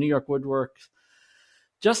Schultz from New York Woodworks,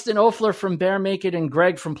 Justin Ofler from Bear Make It, and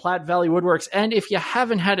Greg from Platte Valley Woodworks. And if you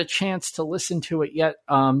haven't had a chance to listen to it yet,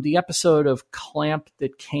 the episode of Clamp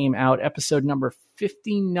that came out, episode number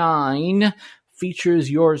 59,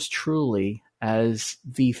 features yours truly as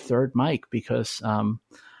the third mic, because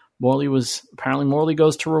Morley goes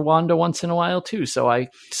to Rwanda once in a while too. So I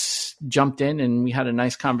jumped in and we had a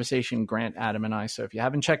nice conversation, Grant, Adam, and I. So if you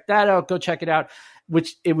haven't checked that out, go check it out.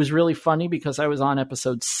 Which it was really funny because I was on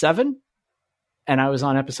episode 7 and I was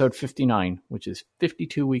on episode 59, which is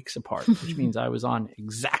 52 weeks apart, which means I was on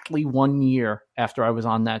exactly 1 year after I was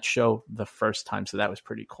on that show the first time. So that was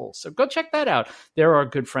pretty cool. So go check that out. There are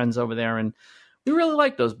good friends over there, and we really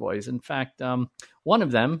like those boys. In fact, one of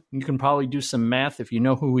them, you can probably do some math if you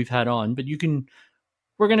know who we've had on, but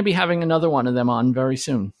we're going to be having another one of them on very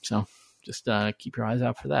soon. So just keep your eyes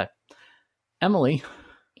out for that. Emily,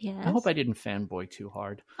 yes? I hope I didn't fanboy too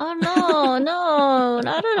hard. Oh, no,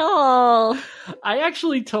 not at all. I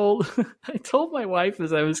actually told my wife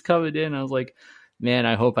as I was coming in, I was like, man,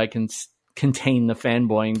 I hope I can contain the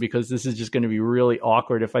fanboying, because this is just going to be really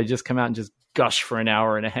awkward if I just come out and just gush for an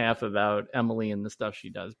hour and a half about Emily and the stuff she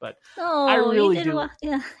does. But I really you did well.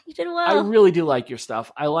 Yeah, you did well. I really do like your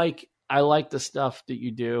stuff. I like the stuff that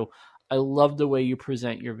you do. I love the way you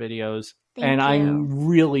present your videos. Thank you. I'm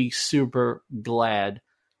really super glad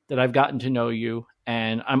that I've gotten to know you.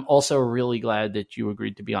 And I'm also really glad that you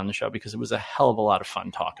agreed to be on the show, because it was a hell of a lot of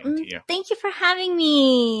fun talking to you. Thank you for having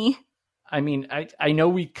me. I mean, I know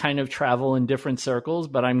we kind of travel in different circles,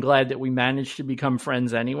 but I'm glad that we managed to become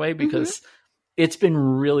friends anyway, because it's been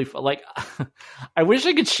really fun. Like, I wish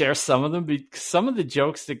I could share some of them, because some of the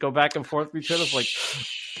jokes that go back and forth with each other, like,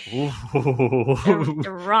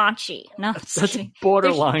 they're raunchy. No, that's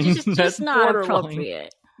borderline. That's not borderline.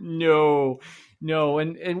 Appropriate. No.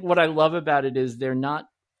 And what I love about it is they're not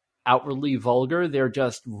outwardly vulgar.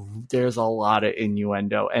 There's a lot of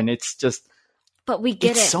innuendo, and it's just, but we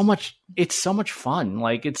get it. It's so much fun.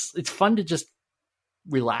 Like it's fun to just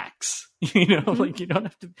relax, like you don't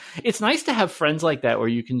have to, it's nice to have friends like that where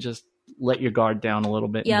you can just let your guard down a little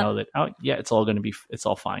bit and know that, oh yeah, it's all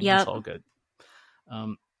fine. It's all good.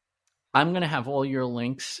 I'm going to have all your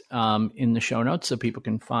links in the show notes so people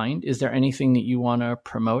can find. Is there anything that you want to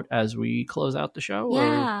promote as we close out the show?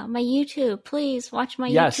 Yeah, my YouTube. Please watch my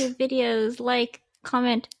YouTube videos. Like,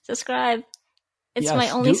 comment, subscribe. It's my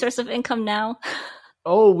only source of income now.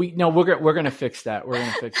 Oh, we're going to fix that. We're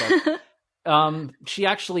going to fix that.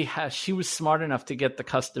 She was smart enough to get the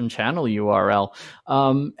custom channel URL.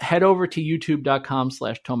 Head over to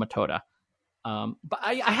youtube.com/Tomatoda. But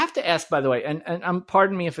I have to ask, by the way, and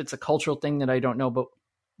pardon me if it's a cultural thing that I don't know, but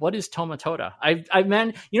what is Tomatoda?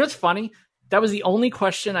 It's funny. That was the only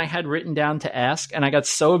question I had written down to ask, and I got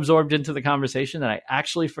so absorbed into the conversation that I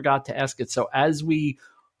actually forgot to ask it. So as we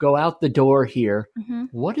go out the door here,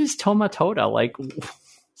 what is Tomatoda? Like,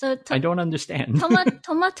 so I don't understand.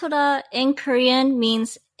 Tomatoda in Korean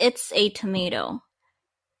means it's a tomato.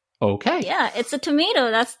 Okay. Yeah, it's a tomato.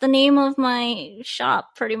 That's the name of my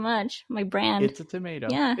shop, pretty much. My brand. It's a tomato.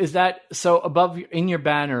 Yeah. Is that so? Above in your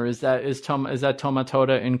banner, is that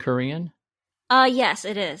Tomatoda in Korean? Yes,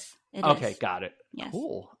 it is. Okay, got it. Yes.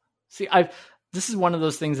 Cool. See, this is one of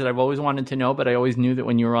those things that I've always wanted to know, but I always knew that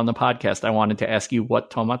when you were on the podcast, I wanted to ask you what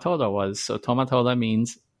Tomatoda was. So Tomatoda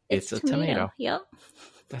means it's a tomato. Yep.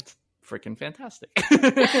 That's freaking fantastic.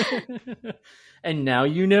 And now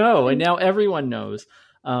you know, and now everyone knows.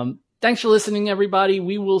 Thanks for listening, everybody.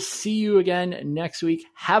 We will see you again next week.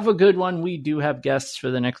 Have a good one. We do have guests for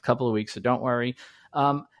the next couple of weeks, so don't worry.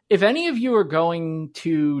 If any of you are going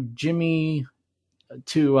to Jimmy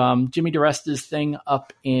to Jimmy DeResta's thing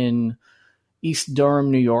up in East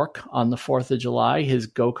Durham, New York on the 4th of July, his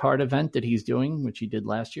go-kart event that he's doing, which he did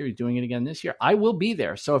last year. He's doing it again this year. I will be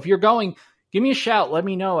there. So if you're going, give me a shout. Let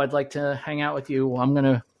me know. I'd like to hang out with you.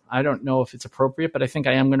 I don't know if it's appropriate, but I think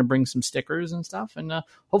I am going to bring some stickers and stuff. And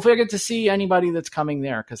hopefully I get to see anybody that's coming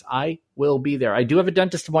there because I will be there. I do have a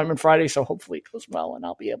dentist appointment Friday, so hopefully it goes well and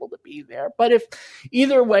I'll be able to be there. But if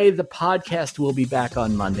either way, the podcast will be back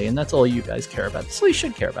on Monday, and that's all you guys care about. That's all you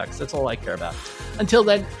should care about because that's all I care about. Until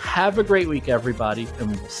then, have a great week, everybody,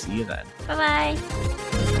 and we'll see you then.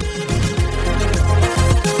 Bye-bye.